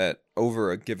 that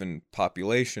over a given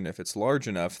population, if it's large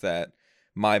enough, that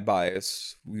my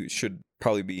bias should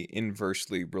probably be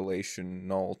inversely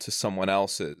relational to someone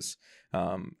else's.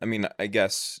 I mean, I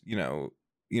guess,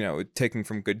 taking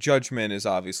from good judgment is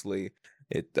obviously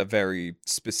a very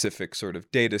specific sort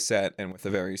of data set and with a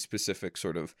very specific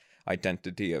sort of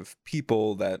identity of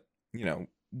people that,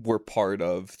 were part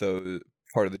of the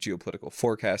geopolitical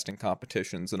forecasting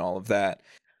competitions and all of that.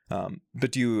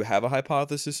 But do you have a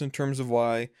hypothesis in terms of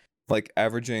why, like,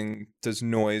 averaging does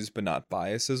noise but not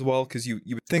bias as well? Because you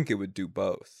would think it would do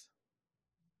both.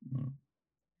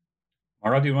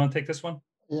 Mara, do you want to take this one?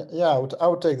 Yeah, I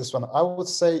would take this one. I would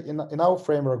say in our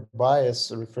framework,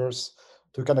 bias refers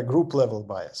to kind of group level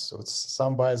bias. So it's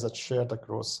some bias that's shared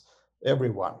across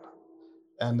everyone.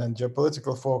 And in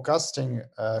geopolitical forecasting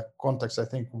context, I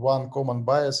think one common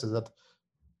bias is that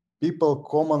people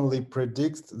commonly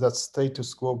predict that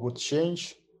status quo would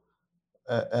change,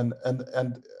 and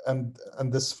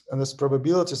this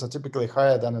probabilities are typically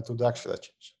higher than it would actually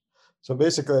change. So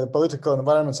basically, political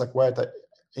environments are quite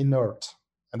inert.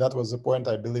 And that was the point,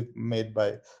 I believe, made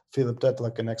by Philip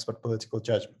Tetlock in Expert Political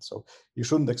Judgment. So you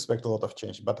shouldn't expect a lot of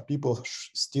change, but people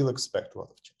still expect a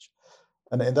lot of change.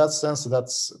 And in that sense,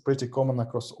 that's pretty common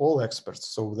across all experts.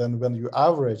 So then when you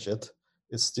average it,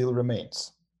 it still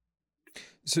remains.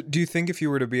 So do you think if you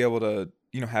were to be able to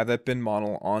have that bin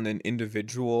model on an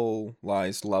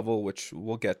individualized level, which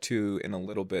we'll get to in a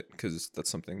little bit because that's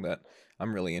something that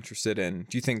I'm really interested in.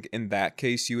 Do you think in that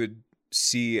case you would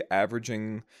see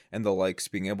averaging and the likes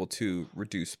being able to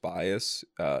reduce bias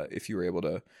if you were able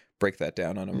to break that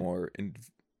down on a more,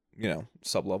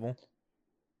 sub level?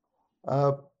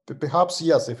 Perhaps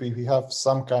yes, if we have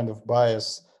some kind of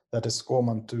bias that is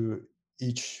common to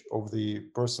each of the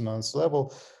person on this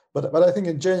level. But I think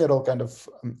in general, kind of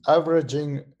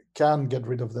averaging can get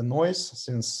rid of the noise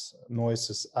since noise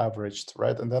is averaged,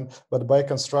 right? And then, but by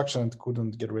construction, it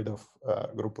couldn't get rid of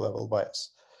group level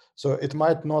bias. So it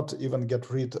might not even get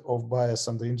rid of bias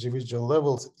on the individual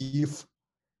levels if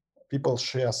people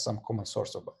share some common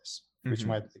source of bias, which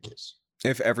might be the case.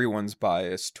 If everyone's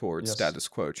biased towards status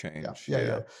quo change.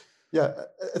 Yeah.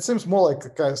 It seems more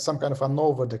like some kind of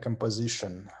ANOVA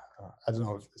decomposition. I don't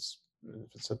know if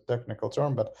it's a technical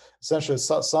term, but essentially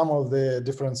some of the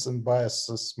difference in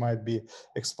biases might be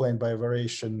explained by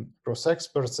variation across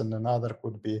experts, and another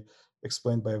could be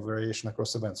explained by variation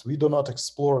across events. We do not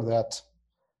explore that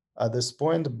at this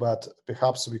point, but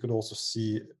perhaps we could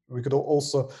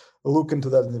also look into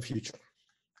that in the future.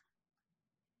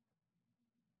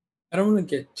 I don't want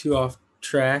to get too off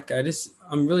track.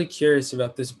 I'm really curious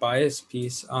about this bias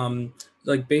piece.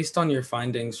 Like based on your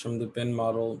findings from the bin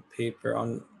model paper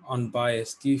on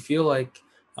bias, do you feel like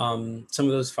some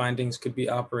of those findings could be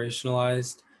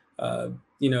operationalized,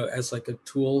 as like a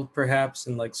tool perhaps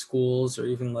in like schools or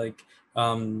even like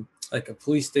a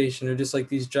police station or just like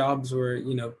these jobs where,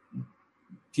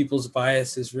 people's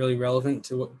bias is really relevant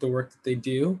to the work that they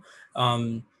do?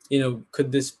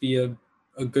 Could this be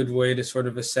a good way to sort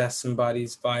of assess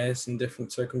somebody's bias in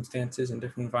different circumstances and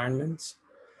different environments?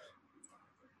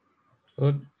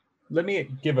 Let me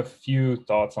give a few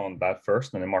thoughts on that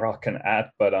first, and then Marat can add.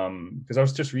 But because I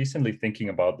was just recently thinking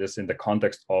about this in the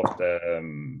context of the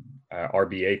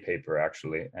RBA paper,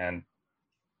 actually, and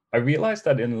I realized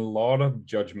that in a lot of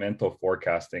judgmental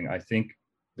forecasting, I think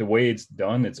the way it's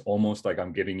done, it's almost like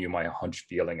I'm giving you my hunch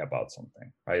feeling about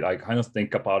something, right? I kind of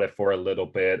think about it for a little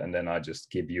bit, and then I just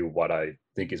give you what I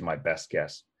think is my best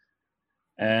guess.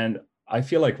 And I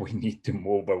feel like we need to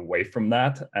move away from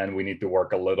that, and we need to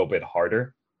work a little bit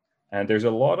harder. And there's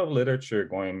a lot of literature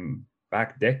going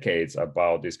back decades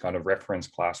about this kind of reference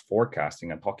class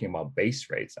forecasting and talking about base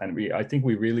rates. And I think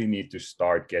we really need to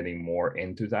start getting more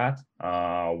into that,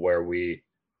 where we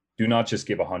do not just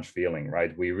give a hunch feeling,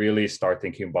 right? We really start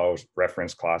thinking about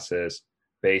reference classes,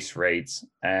 base rates,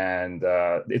 and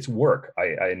it's work.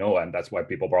 I know, and that's why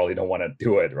people probably don't want to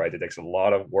do it, right? It takes a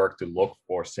lot of work to look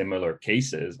for similar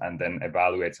cases and then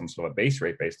evaluate some sort of a base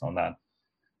rate based on that.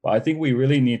 But I think we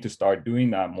really need to start doing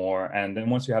that more. And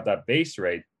then once you have that base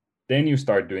rate, then you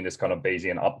start doing this kind of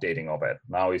Bayesian updating of it.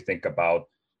 Now you think about,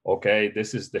 okay,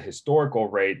 this is the historical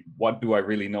rate. What do I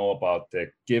really know about the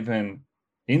given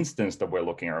instance that we're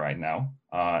looking at right now?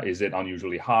 Is it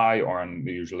unusually high or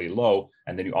unusually low?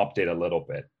 And then you update a little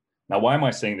bit. Now, why am I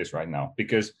saying this right now?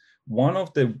 Because one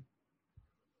of the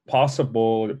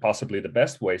possibly the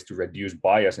best ways to reduce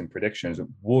bias in predictions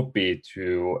would be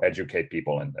to educate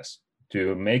people in this,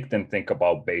 to make them think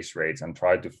about base rates and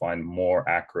try to find more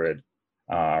accurate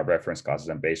reference classes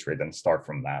and base rate and start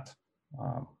from that.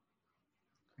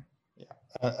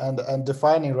 And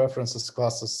defining references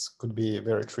classes could be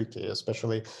very tricky,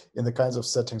 especially in the kinds of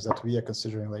settings that we are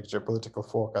considering, like geopolitical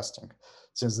forecasting,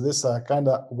 since these are kind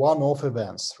of one-off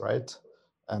events, right?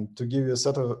 And to give you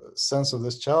a sense of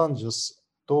these challenges,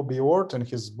 Toby Ord, in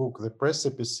his book, The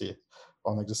Precipice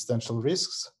on Existential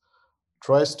Risks,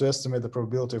 tries to estimate the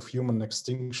probability of human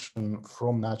extinction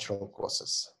from natural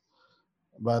causes.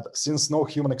 But since no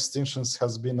human extinctions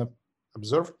has been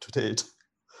observed to date,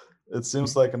 it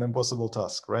seems like an impossible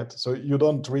task, right? So you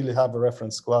don't really have a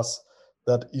reference class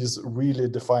that is really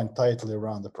defined tightly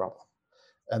around the problem.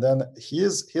 And then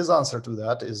his answer to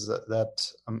that is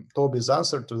that Toby's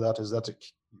answer to that is that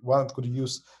one could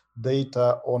use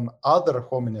data on other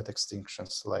hominid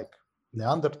extinctions like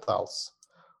Neanderthals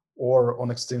or on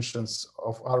extinctions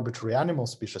of arbitrary animal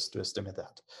species to estimate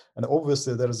that. And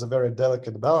obviously there is a very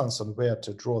delicate balance on where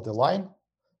to draw the line.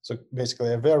 So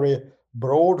basically a very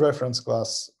broad reference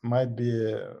class might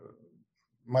be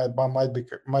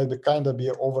kind of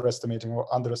be overestimating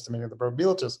or underestimating the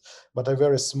probabilities, but a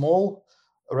very small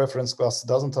reference class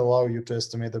doesn't allow you to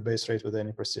estimate the base rate with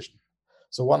any precision.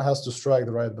 So one has to strike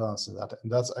the right balance in that.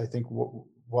 And that's, I think,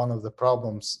 one of the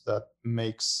problems that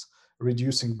makes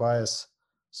reducing bias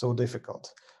so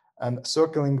difficult. And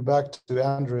circling back to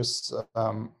Andrew's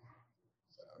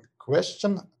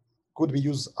question, could we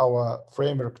use our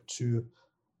framework to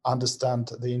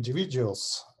understand the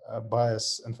individuals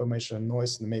bias, information, and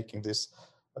noise in making these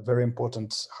very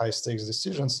important high stakes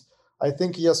decisions, I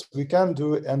think, yes, we can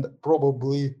do, and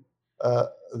probably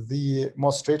the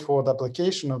most straightforward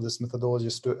application of this methodology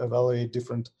is to evaluate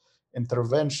different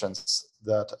interventions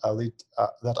that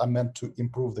are meant to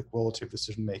improve the quality of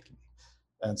decision making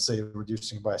and, say,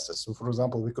 reducing biases. So, for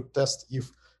example, we could test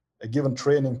if a given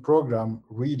training program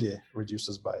really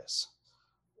reduces bias,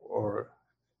 or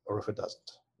if it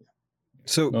doesn't.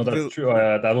 So no, that's true.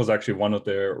 That was actually one of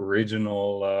the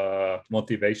original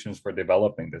motivations for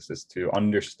developing this, is to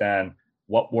understand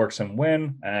what works and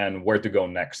when, and where to go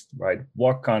next, right?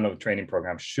 What kind of training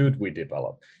program should we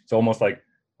develop? It's almost like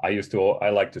I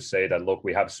like to say that, look,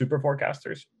 we have super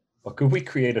forecasters, but could we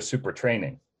create a super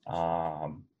training?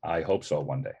 I hope so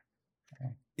one day.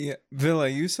 Yeah, Ville,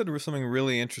 you said something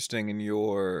really interesting in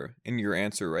your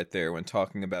answer right there when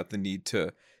talking about the need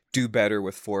to do better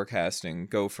with forecasting,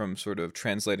 go from sort of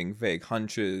translating vague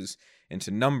hunches into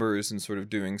numbers and sort of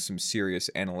doing some serious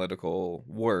analytical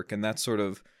work. And that's sort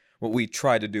of what we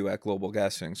try to do at Global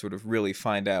Guessing, sort of really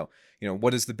find out,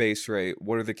 what is the base rate?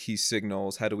 What are the key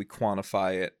signals? How do we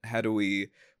quantify it? How do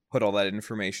we put all that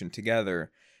information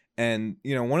together? And,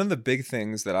 one of the big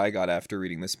things that I got after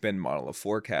reading the spin model of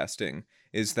forecasting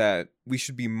is that we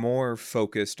should be more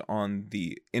focused on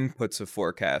the inputs of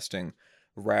forecasting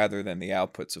rather than the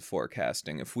outputs of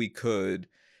forecasting. If we could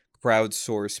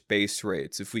crowdsource base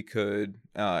rates, if we could,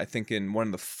 I think in one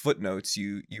of the footnotes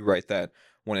you write that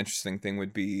one interesting thing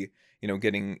would be,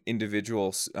 getting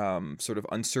individual sort of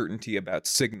uncertainty about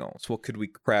signals. Well, could we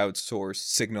crowdsource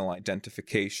signal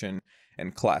identification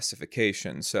and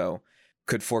classification? So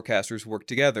could forecasters work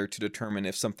together to determine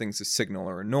if something's a signal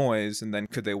or a noise? And then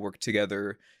could they work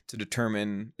together to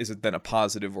determine, is it then a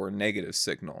positive or a negative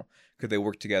signal? Could they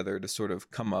work together to sort of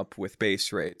come up with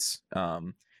base rates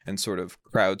and sort of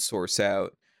crowdsource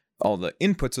out all the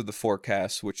inputs of the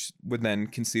forecast, which would then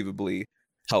conceivably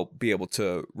help be able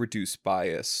to reduce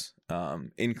bias,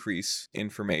 increase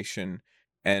information,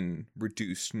 and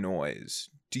reduce noise?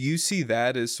 Do you see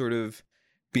that as sort of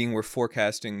being where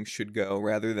forecasting should go,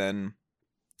 rather than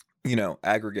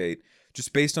aggregate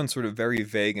just based on sort of very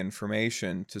vague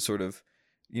information to sort of,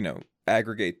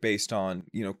 aggregate based on,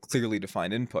 clearly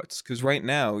defined inputs? Because right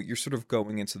now you're sort of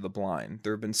going into the blind.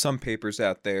 There have been some papers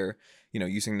out there,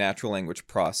 using natural language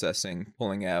processing,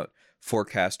 pulling out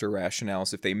forecaster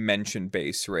rationales if they mention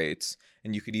base rates.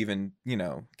 And you could even,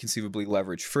 conceivably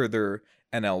leverage further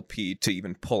NLP to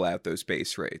even pull out those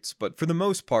base rates. But for the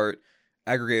most part,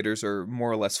 aggregators are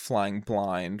more or less flying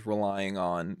blind, relying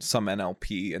on some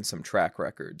NLP and some track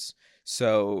records.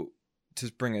 So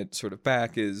to bring it sort of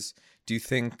back is, do you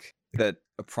think that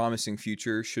a promising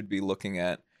future should be looking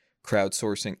at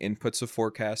crowdsourcing inputs of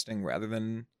forecasting rather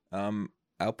than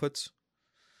outputs?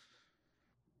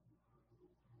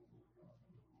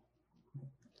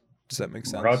 Does that make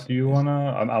sense? Marat, do you wanna?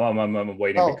 I'm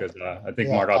waiting because I think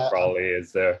Marat probably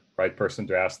is the right person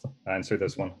to answer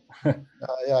this one.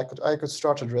 Yeah, I could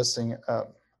start addressing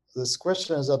this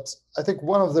question. Is that I think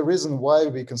one of the reasons why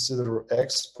we consider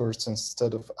experts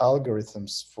instead of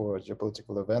algorithms for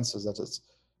geopolitical events is that it's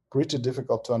pretty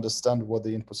difficult to understand what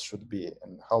the inputs should be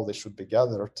and how they should be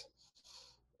gathered,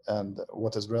 and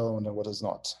what is relevant and what is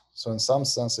not. So in some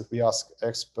sense, if we ask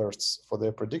experts for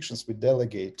their predictions, we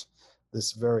delegate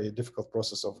this very difficult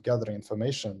process of gathering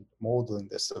information, modeling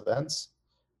these events,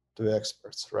 to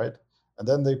experts, right? And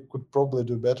then they could probably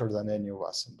do better than any of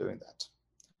us in doing that.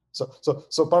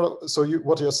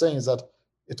 What you're saying is that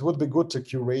it would be good to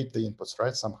curate the inputs,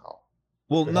 right? Somehow.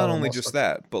 Well, not only just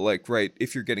that, but right,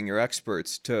 if you're getting your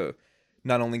experts to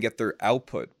not only get their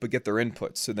output, but get their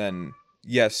inputs. So then,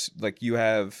 yes, you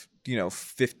have,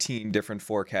 15 different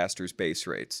forecasters' base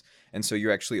rates. And so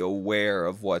you're actually aware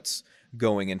of what's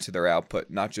going into their output,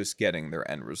 not just getting their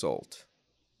end result.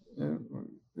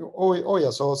 Oh yeah.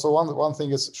 So one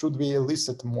thing is, should we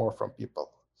elicit more from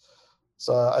people?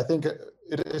 So I think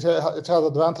it has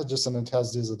advantages and it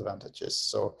has disadvantages.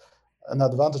 So an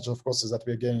advantage, of course, is that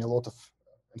we're getting a lot of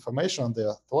information on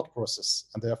their thought process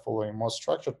and they're following a more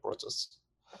structured process.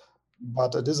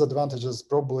 But a disadvantage is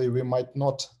probably we might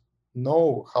not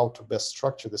know how to best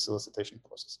structure this elicitation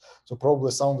process. So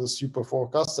probably some of the super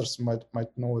forecasters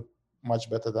might know it much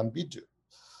better than we do.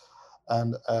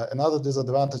 And another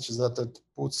disadvantage is that it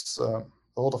puts a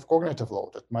lot of cognitive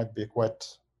load. It might be a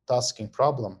quite tasking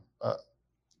problem,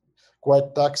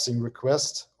 quite taxing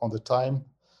request on the time.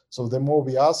 So the more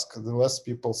we ask, the less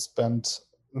people spend,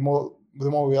 the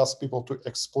more we ask people to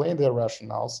explain their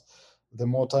rationales, the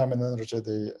more time and energy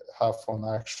they have on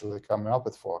actually coming up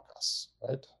with forecasts,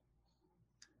 right?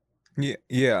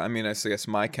 Yeah. I mean, I guess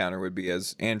my counter would be,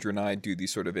 as Andrew and I do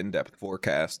these sort of in-depth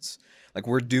forecasts, like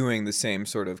we're doing the same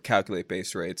sort of calculate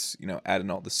base rates, add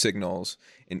in all the signals,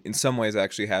 in some ways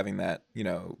actually having that,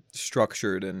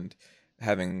 structured and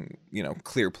having,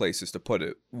 clear places to put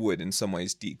it would in some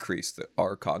ways decrease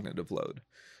our cognitive load.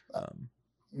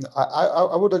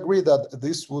 I would agree that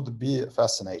this would be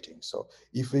fascinating. So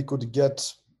if we could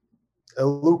get a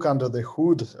look under the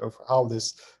hood of how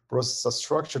this process is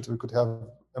structured, we could have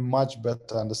a much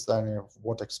better understanding of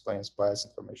what explains bias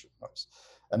information noise.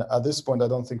 And at this point, I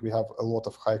don't think we have a lot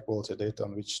of high quality data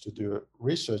on which to do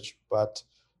research, but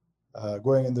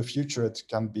going in the future, it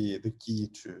can be the key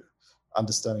to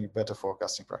understanding better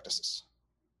forecasting practices.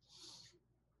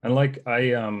 And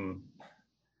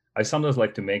I sometimes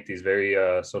like to make these very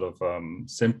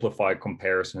simplified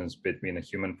comparisons between a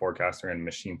human forecaster and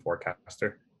machine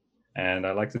forecaster. And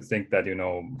I like to think that,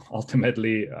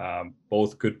 ultimately,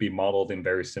 both could be modeled in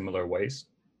very similar ways.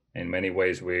 In many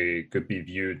ways, we could be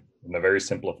viewed in a very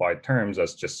simplified terms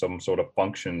as just some sort of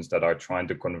functions that are trying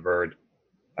to convert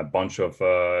a bunch of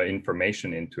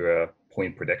information into a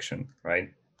point prediction, right?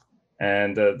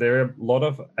 And there are a lot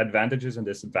of advantages and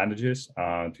disadvantages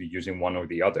to using one or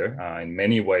the other. In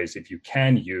many ways, if you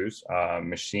can use a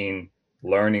machine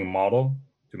learning model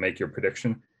to make your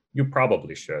prediction, you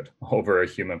probably should over a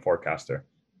human forecaster.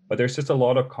 But there's just a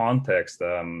lot of context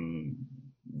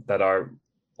that are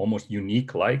almost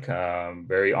unique, like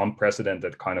very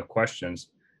unprecedented kind of questions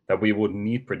that we would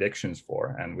need predictions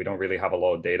for. And we don't really have a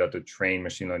lot of data to train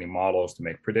machine learning models to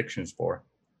make predictions for.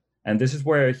 And this is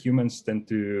where humans tend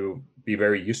to be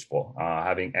very useful,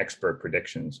 having expert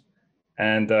predictions.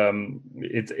 And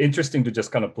it's interesting to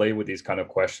just kind of play with these kind of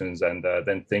questions and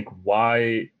then think,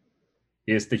 why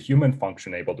is the human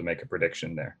function able to make a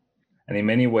prediction there? And in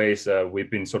many ways,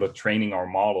 we've been sort of training our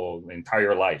model the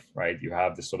entire life, right? You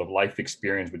have this sort of life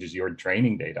experience, which is your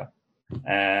training data.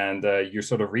 And you're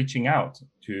sort of reaching out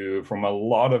from a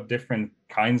lot of different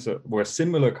kinds of, or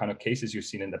similar kind of cases you've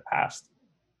seen in the past.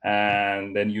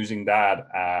 And then using that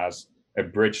as a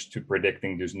bridge to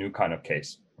predicting this new kind of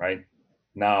case, right?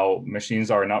 Now,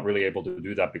 machines are not really able to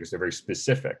do that because they're very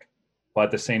specific. But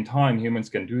at the same time, humans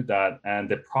can do that. And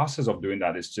the process of doing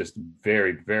that is just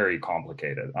very, very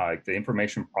complicated. Like the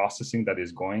information processing that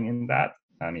is going in that,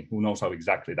 I mean, who knows how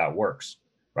exactly that works,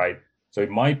 right? So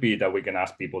it might be that we can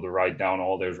ask people to write down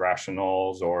all those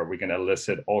rationals, or we can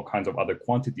elicit all kinds of other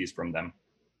quantities from them.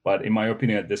 But in my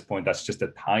opinion, at this point, that's just a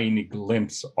tiny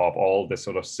glimpse of all the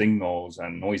sort of signals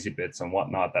and noisy bits and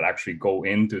whatnot that actually go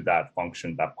into that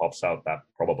function that pops out that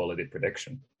probability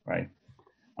prediction, right?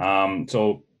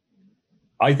 So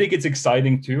I think it's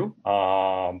exciting too,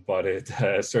 but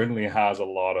it certainly has a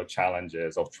lot of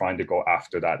challenges of trying to go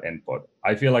after that input.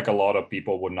 I feel like a lot of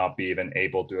people would not be even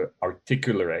able to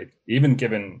articulate, even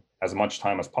given as much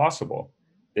time as possible,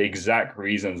 the exact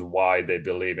reasons why they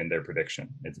believe in their prediction.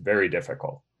 It's very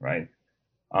difficult, right?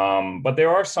 But there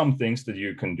are some things that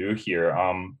you can do here.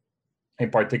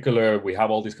 In particular, we have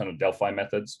all these kind of Delphi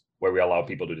methods where we allow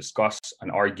people to discuss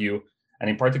and argue. And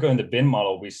in particular, in the bin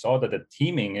model, we saw that the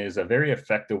teaming is a very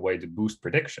effective way to boost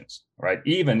predictions, right?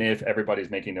 Even if everybody's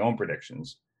making their own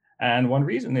predictions. And one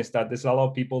reason is that this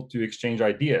allows people to exchange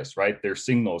ideas, right? Their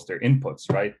signals, their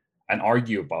inputs, right? And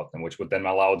argue about them, which would then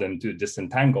allow them to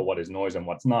disentangle what is noise and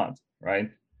what's not,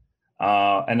 right?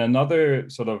 And another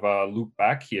sort of loop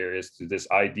back here is to this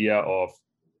idea of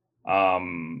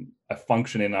a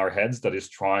function in our heads that is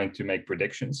trying to make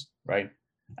predictions, right?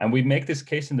 And we make this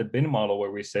case in the bin model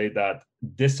where we say that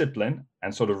discipline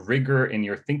and sort of rigor in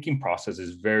your thinking process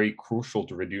is very crucial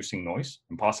to reducing noise.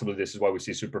 And possibly this is why we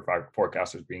see super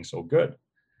forecasters being so good.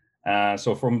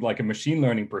 So from like a machine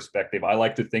learning perspective, I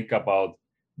like to think about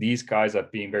these guys as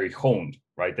being very honed,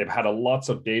 right? They've had lots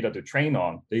of data to train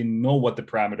on. They know what the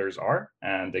parameters are,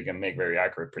 and they can make very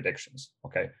accurate predictions,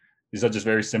 okay? These are just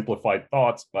very simplified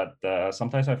thoughts, but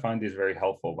sometimes I find these very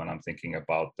helpful when I'm thinking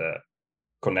about the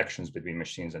connections between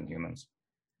machines and humans.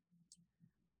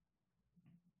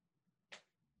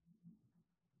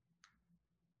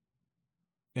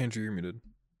 Andrew, you're muted.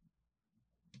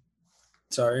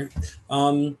 Sorry.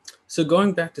 So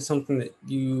going back to something that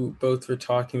you both were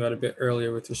talking about a bit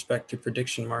earlier with respect to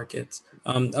prediction markets,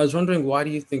 I was wondering, why do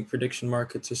you think prediction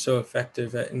markets are so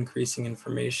effective at increasing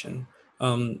information?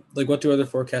 Like, what do other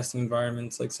forecasting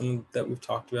environments, like some that we've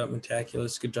talked about,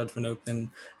 Metaculus, Good Judgment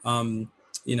Open,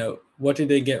 what do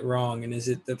they get wrong? And is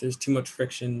it that there's too much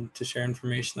friction to share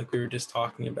information, like we were just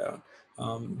talking about,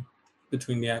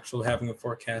 between the actual having a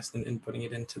forecast and inputting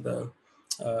it into the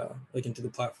into the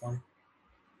platform?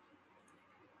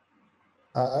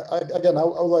 I would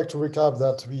like to recap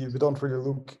that we don't really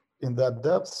look in that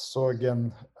depth. So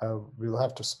again, we'll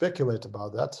have to speculate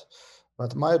about that.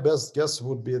 But my best guess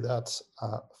would be that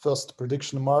first,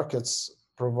 prediction markets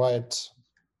provide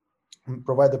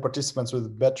the participants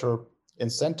with better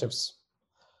incentives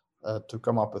to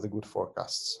come up with a good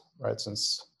forecasts, right?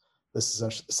 Since this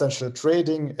is essentially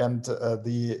trading, and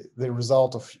the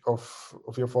result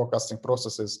of your forecasting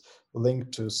process is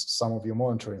linked to some of your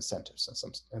monetary incentives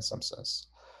in some sense.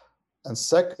 And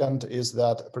second is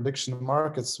that prediction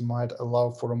markets might allow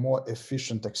for a more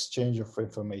efficient exchange of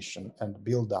information and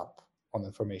build up on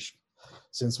information.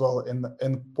 Since, well,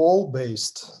 in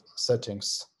poll-based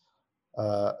settings,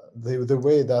 the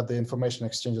way that the information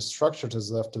exchange is structured is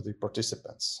left to the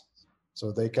participants.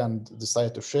 So they can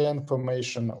decide to share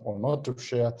information or not to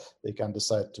share. They can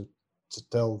decide to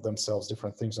tell themselves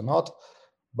different things or not.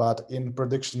 But in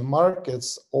prediction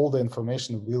markets, all the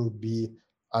information will be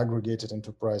aggregated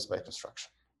into price by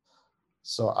construction.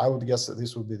 So I would guess that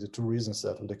these would be the two reasons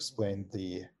that would explain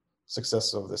the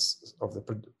success of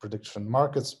the prediction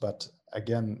markets. But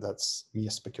again, that's mere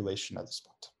speculation at this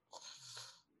point.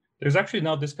 There's actually,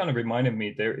 now this kind of reminded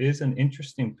me, there is an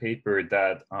interesting paper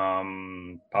that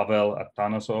Pavel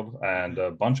Atanasov and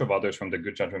a bunch of others from the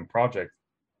Good Judgment Project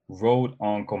wrote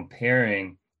on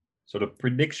comparing sort of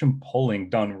prediction polling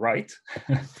done right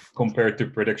compared to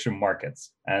prediction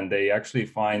markets. And they actually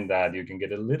find that you can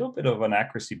get a little bit of an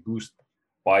accuracy boost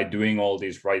by doing all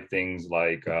these right things,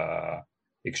 like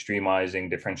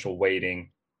extremizing, differential weighting,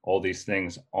 all these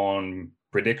things on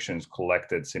predictions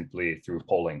collected simply through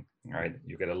polling, right?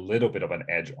 You get a little bit of an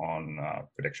edge on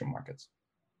prediction markets.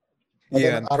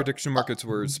 Yeah, and prediction markets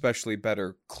were especially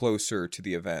better closer to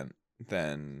the event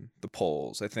than the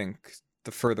polls. I think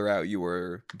the further out you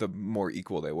were, the more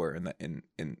equal they were in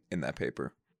that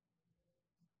paper.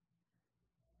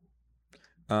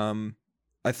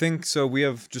 I think so. We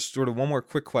have just sort of one more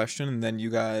quick question, and then you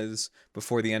guys,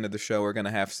 before the end of the show, are going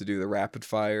to have to do the rapid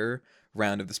fire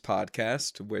round of this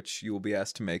podcast, which you will be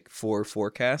asked to make 4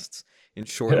 forecasts in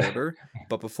short order.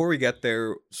 But before we get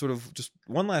there, sort of just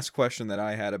one last question that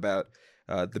I had about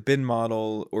the bin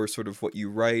model, or sort of what you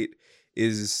write,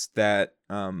 is that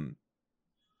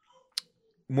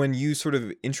when you sort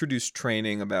of introduce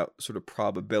training about sort of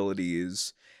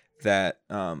probabilities, that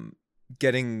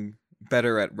getting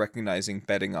better at recognizing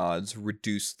betting odds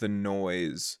reduced the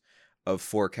noise of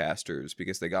forecasters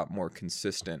because they got more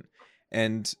consistent.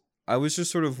 And I was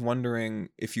just sort of wondering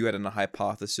if you had a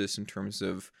hypothesis in terms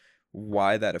of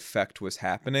why that effect was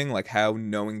happening, like how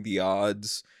knowing the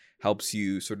odds helps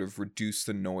you sort of reduce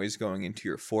the noise going into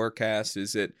your forecast.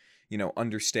 Is it,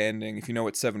 understanding, if you know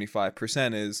what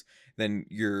 75% is, then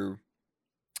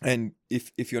and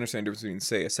if you understand the difference between,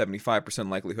 say, a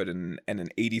 75% likelihood and an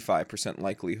 85%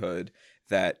 likelihood,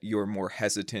 that you're more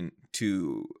hesitant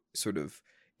to sort of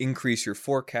increase your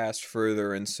forecast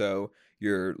further, and so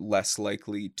you're less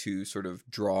likely to sort of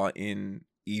draw in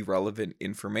irrelevant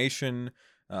information,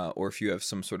 or if you have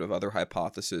some sort of other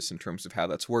hypothesis in terms of how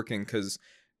that's working, because,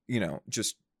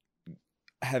 just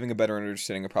having a better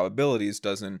understanding of probabilities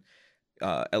doesn't,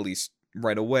 at least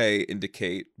right away,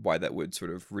 indicate why that would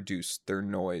sort of reduce their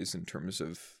noise in terms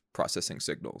of processing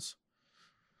signals.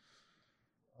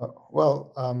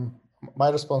 My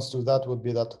response to that would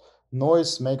be that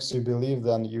noise makes you believe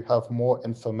that you have more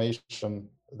information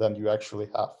than you actually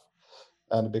have.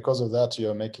 And because of that,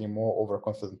 you're making more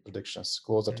overconfident predictions,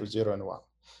 closer to 0 and 1.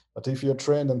 But if you're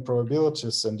trained in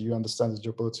probabilities and you understand the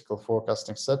geopolitical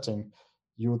forecasting setting,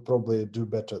 you would probably do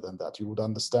better than that. You would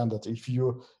understand that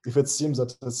if it seems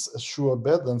that it's a sure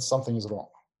bet, then something is wrong.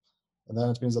 And then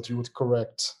it means that you would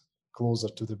correct closer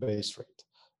to the base rate.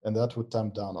 And that would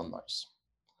tamp down on noise.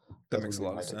 That makes a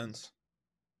lot of sense.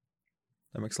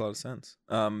 That makes a lot of sense.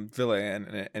 Ville,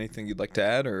 anything you'd like to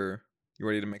add, or you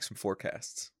ready to make some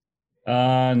forecasts?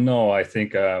 No, I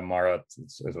think Marat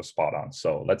is spot on.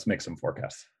 So let's make some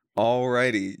forecasts.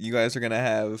 Alrighty, you guys are gonna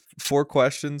have 4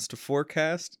 questions to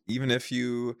forecast. Even if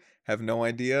you have no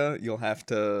idea, you'll have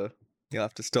to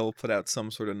still put out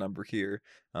some sort of number here.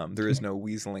 There is no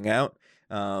weaseling out.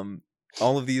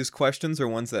 All of these questions are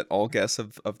ones that all guests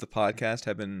of the podcast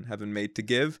have been made to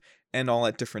give, and all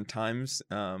at different times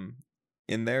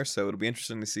in there. So it'll be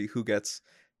interesting to see who gets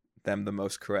them the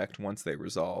most correct once they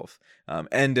resolve.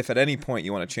 And if at any point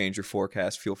you want to change your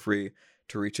forecast, feel free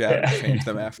to reach out and change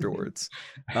them afterwards.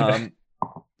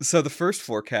 So the first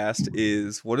forecast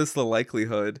is, what is the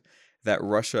likelihood that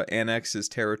Russia annexes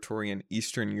territory in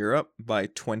Eastern Europe by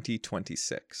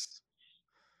 2026?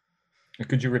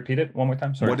 Could you repeat it one more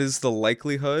time? Sorry. What is the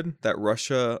likelihood that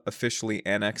Russia officially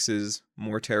annexes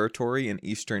more territory in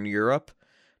Eastern Europe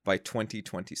by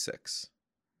 2026?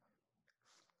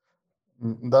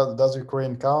 Does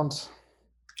Ukraine count?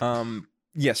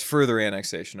 Yes, further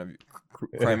annexation of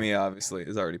Crimea obviously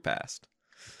is already passed.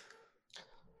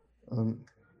 Um,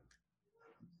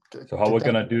 So how we're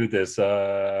gonna do this?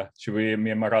 Should me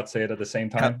and Marat say it at the same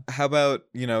time? How about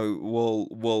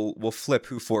we'll flip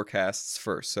who forecasts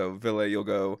first. So Ville, you'll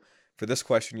go for this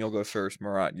question. You'll go first.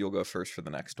 Marat, you'll go first for the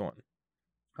next one.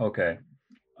 Okay.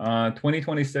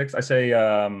 2026. I say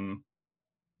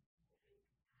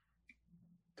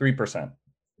 3%.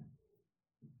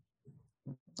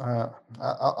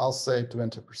 I'll say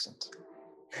 20%.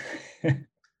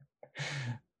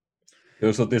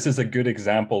 So this is a good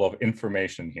example of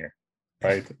information here,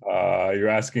 right? You're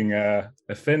asking a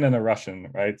Finn and a Russian,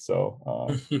 right? So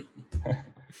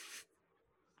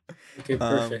okay,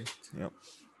 perfect. Yep.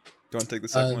 Do you want to take the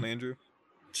second one, Andrew?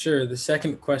 Sure. The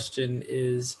second question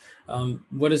is,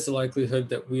 what is the likelihood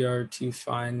that we are to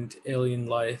find alien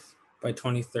life by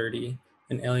 2030?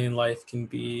 And alien life can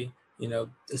be, a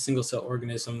single cell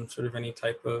organism, sort of any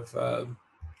type of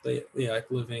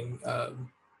like living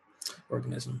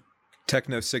organism.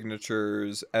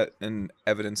 Technosignatures and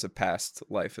evidence of past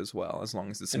life as well, as long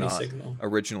as it's not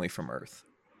originally from Earth.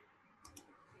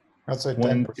 I'd say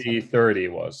 10%. 2030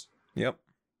 was. Yep.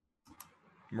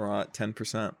 Marat,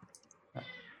 10%.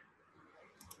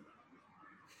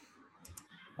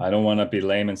 I don't want to be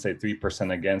lame and say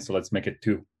 3% again, so let's make it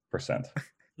 2%.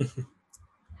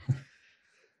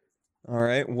 All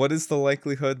right. What is the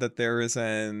likelihood that there is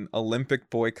an Olympic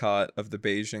boycott of the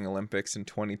Beijing Olympics in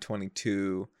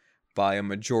 2022 by a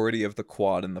majority of the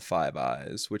Quad and the Five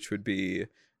Eyes, which would be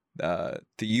the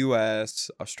US,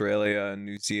 Australia,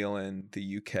 New Zealand,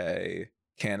 the UK,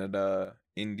 Canada,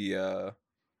 India,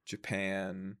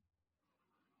 Japan,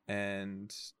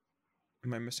 and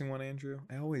am I missing one, Andrew?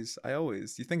 I always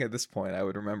you think at this point I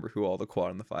would remember who all the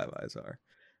Quad and the Five Eyes are.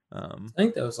 I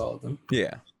think that was all of them.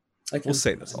 Yeah. We'll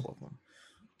say that's all of them.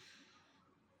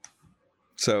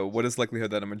 So what is the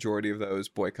likelihood that a majority of those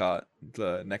boycott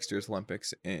the next year's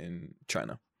Olympics in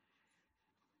China?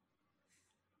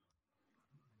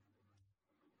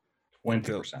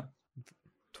 20%.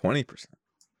 20%.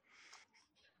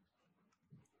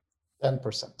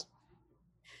 10%.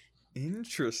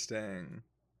 Interesting.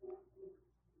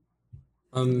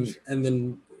 And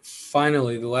then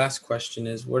finally, the last question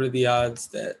is, what are the odds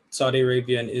that Saudi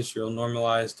Arabia and Israel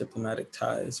normalize diplomatic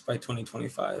ties by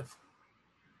 2025?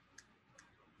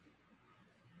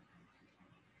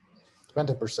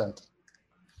 20%.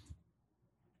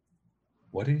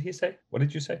 What did he say? What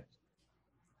did you say?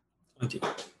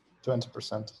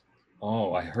 20%.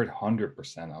 Oh, I heard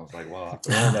 100%. I was like, wow,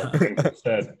 after all that thing you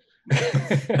said.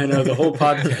 I know, the whole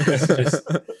podcast just...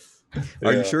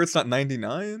 Are you sure it's not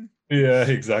 99? Yeah,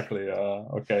 exactly.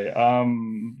 Okay.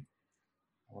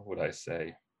 What would I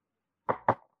say?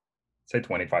 Say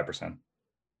 25%.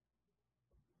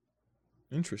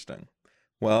 Interesting.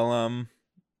 Well,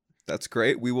 that's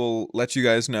great. We will let you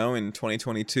guys know in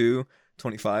 2022,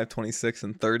 25, 26,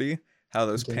 and 30 how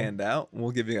those panned out.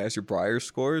 We'll give you guys your Breyer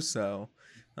scores. So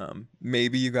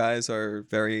maybe you guys are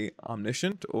very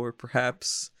omniscient, or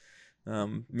perhaps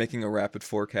making a rapid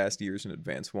forecast years in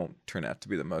advance won't turn out to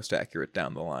be the most accurate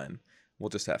down the line. We'll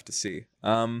just have to see.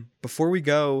 Before we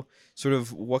go,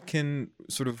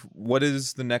 what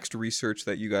is the next research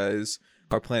that you guys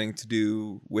are planning to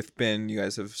do with BIN? You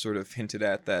guys have sort of hinted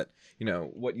at that,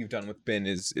 what you've done with BIN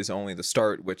is only the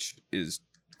start, which is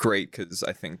great because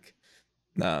I think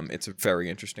it's a very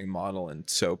interesting model and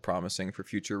so promising for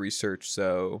future research.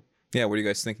 So yeah, what are you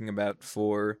guys thinking about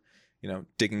for,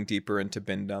 digging deeper into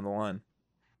BIN down the line?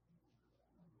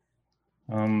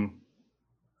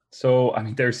 So, I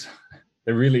mean, there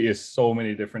really is so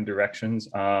many different directions.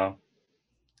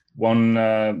 One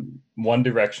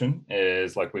direction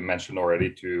is, like we mentioned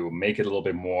already, to make it a little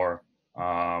bit more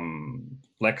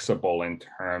flexible in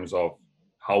terms of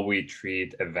how we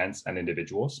treat events and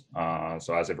individuals.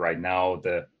 So as of right now,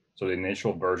 the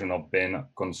initial version of BIN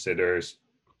considers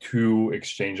 2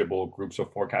 exchangeable groups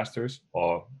of forecasters.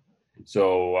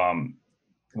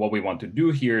 What we want to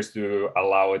do here is to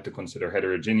allow it to consider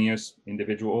heterogeneous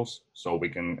individuals, so we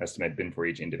can estimate BIN for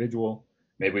each individual.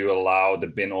 Maybe we'll allow the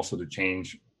BIN also to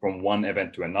change from one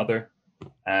event to another.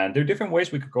 And there are different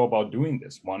ways we could go about doing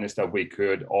this. One is that we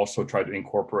could also try to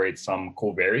incorporate some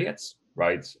covariates,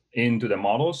 right, into the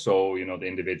model. So, the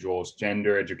individual's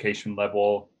gender, education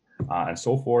level, and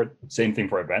so forth. Same thing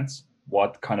for events.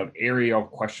 What kind of area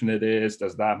of question it is,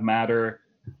 does that matter?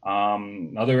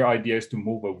 Another idea is to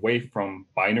move away from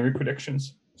binary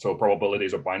predictions. So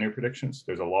probabilities of binary predictions.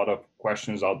 There's a lot of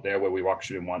questions out there where we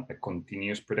actually want a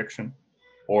continuous prediction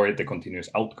or the continuous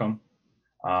outcome.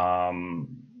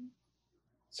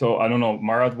 So I don't know,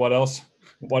 Marat, what else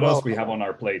what else we have on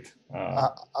our plate?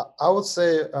 I would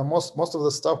say most of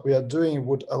the stuff we are doing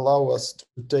would allow us to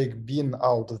take BIN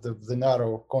out of the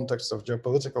narrow context of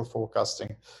geopolitical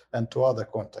forecasting and to other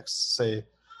contexts. Say,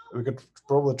 we could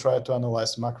probably try to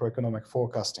analyze macroeconomic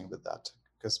forecasting with that,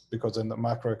 because in the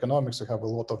macroeconomics, we have a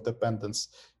lot of dependence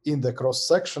in the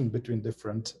cross-section between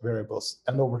different variables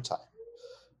and over time.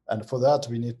 And for that,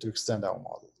 we need to extend our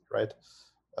model, right?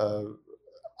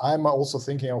 I'm also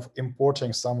thinking of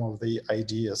importing some of the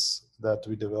ideas that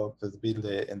we developed with Ville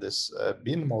in this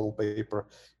BIN model paper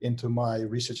into my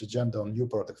research agenda on new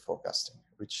product forecasting,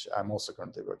 which I'm also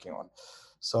currently working on.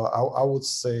 So I would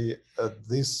say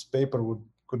this paper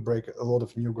could break a lot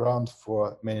of new ground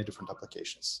for many different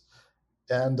applications.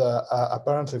 And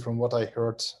apparently, from what I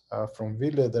heard from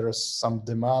Ville, there is some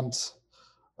demand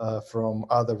from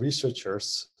other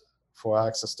researchers for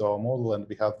access to our model, and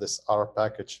we have this R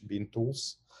package BIN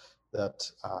tools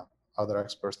that other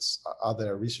experts,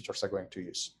 other researchers are going to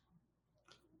use.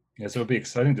 Yeah, so it'll be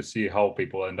exciting to see how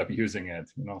people end up using it.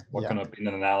 You know, what kind of BIN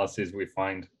analysis we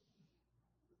find.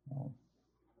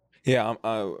 Yeah,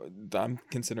 I'm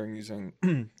considering using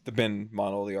the BIN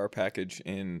model, the R package,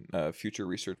 in a future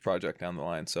research project down the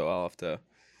line. So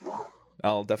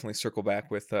I'll definitely circle back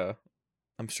with,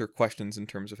 I'm sure, questions in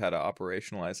terms of how to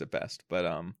operationalize it best. But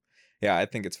yeah, I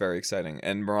think it's very exciting.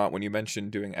 And Murat, when you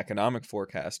mentioned doing economic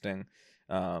forecasting,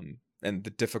 and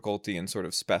the difficulty in sort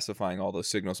of specifying all those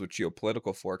signals with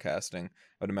geopolitical forecasting, I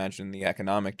would imagine in the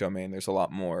economic domain, there's a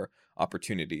lot more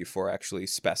opportunity for actually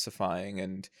specifying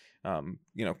and,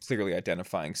 clearly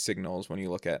identifying signals when you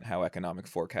look at how economic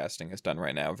forecasting is done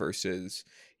right now versus,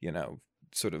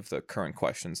 sort of the current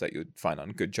questions that you would find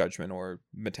on Good Judgment or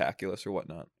Metaculus or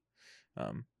whatnot.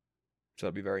 So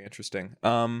that'd be very interesting.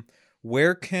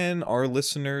 Where can our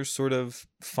listeners sort of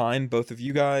find both of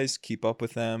you guys, keep up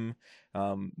with them?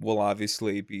 We'll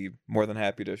obviously be more than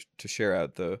happy to share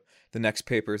out the next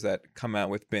papers that come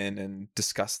out with BIN and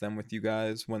discuss them with you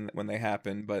guys when they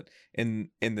happen. But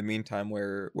in the meantime,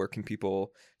 where can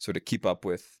people sort of keep up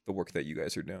with the work that you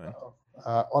guys are doing?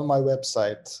 On my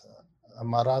website,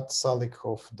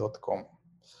 maratsalikhov.com.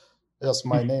 Just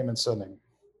my name and surname.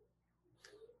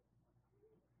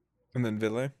 And then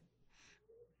Ville?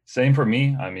 Same for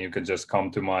me. I mean, you could just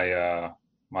come to my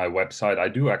my website. I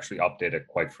do actually update it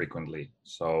quite frequently.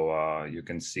 So you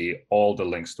can see all the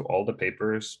links to all the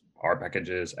papers, R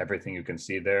packages, everything you can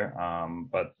see there.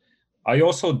 But I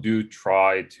also do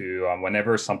try to,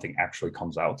 whenever something actually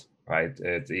comes out, right?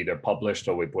 It's either published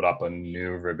or we put up a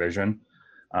new revision.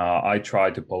 I try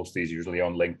to post these usually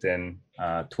on LinkedIn,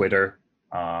 Twitter.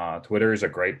 Twitter is a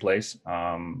great place.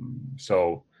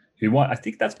 So if you want, I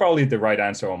think that's probably the right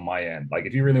answer on my end. Like,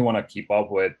 if you really want to keep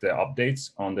up with the updates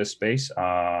on this space,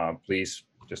 please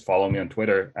just follow me on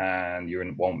Twitter and you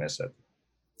won't miss it.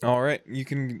 All right.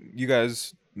 You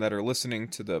guys that are listening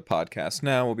to the podcast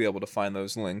now will be able to find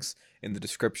those links in the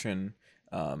description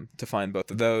to find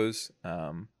both of those.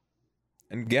 And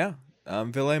yeah,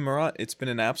 Ville, Murat, it's been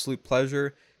an absolute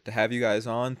pleasure to have you guys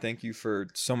on. Thank you for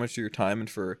so much of your time and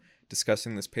for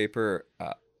discussing this paper.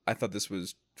 I thought this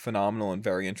was phenomenal and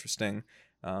very interesting.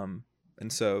 And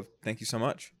so thank you so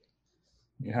much.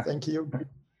 Yeah. Thank you.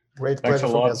 Great Thanks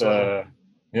pleasure a lot. as well.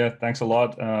 Yeah, thanks a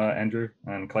lot, Andrew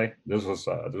and Clay. This was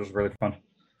really fun.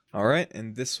 All right.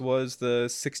 And this was the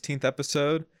 16th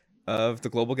episode of the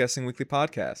Global Guessing Weekly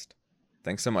podcast.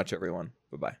 Thanks so much, everyone.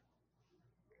 Bye-bye.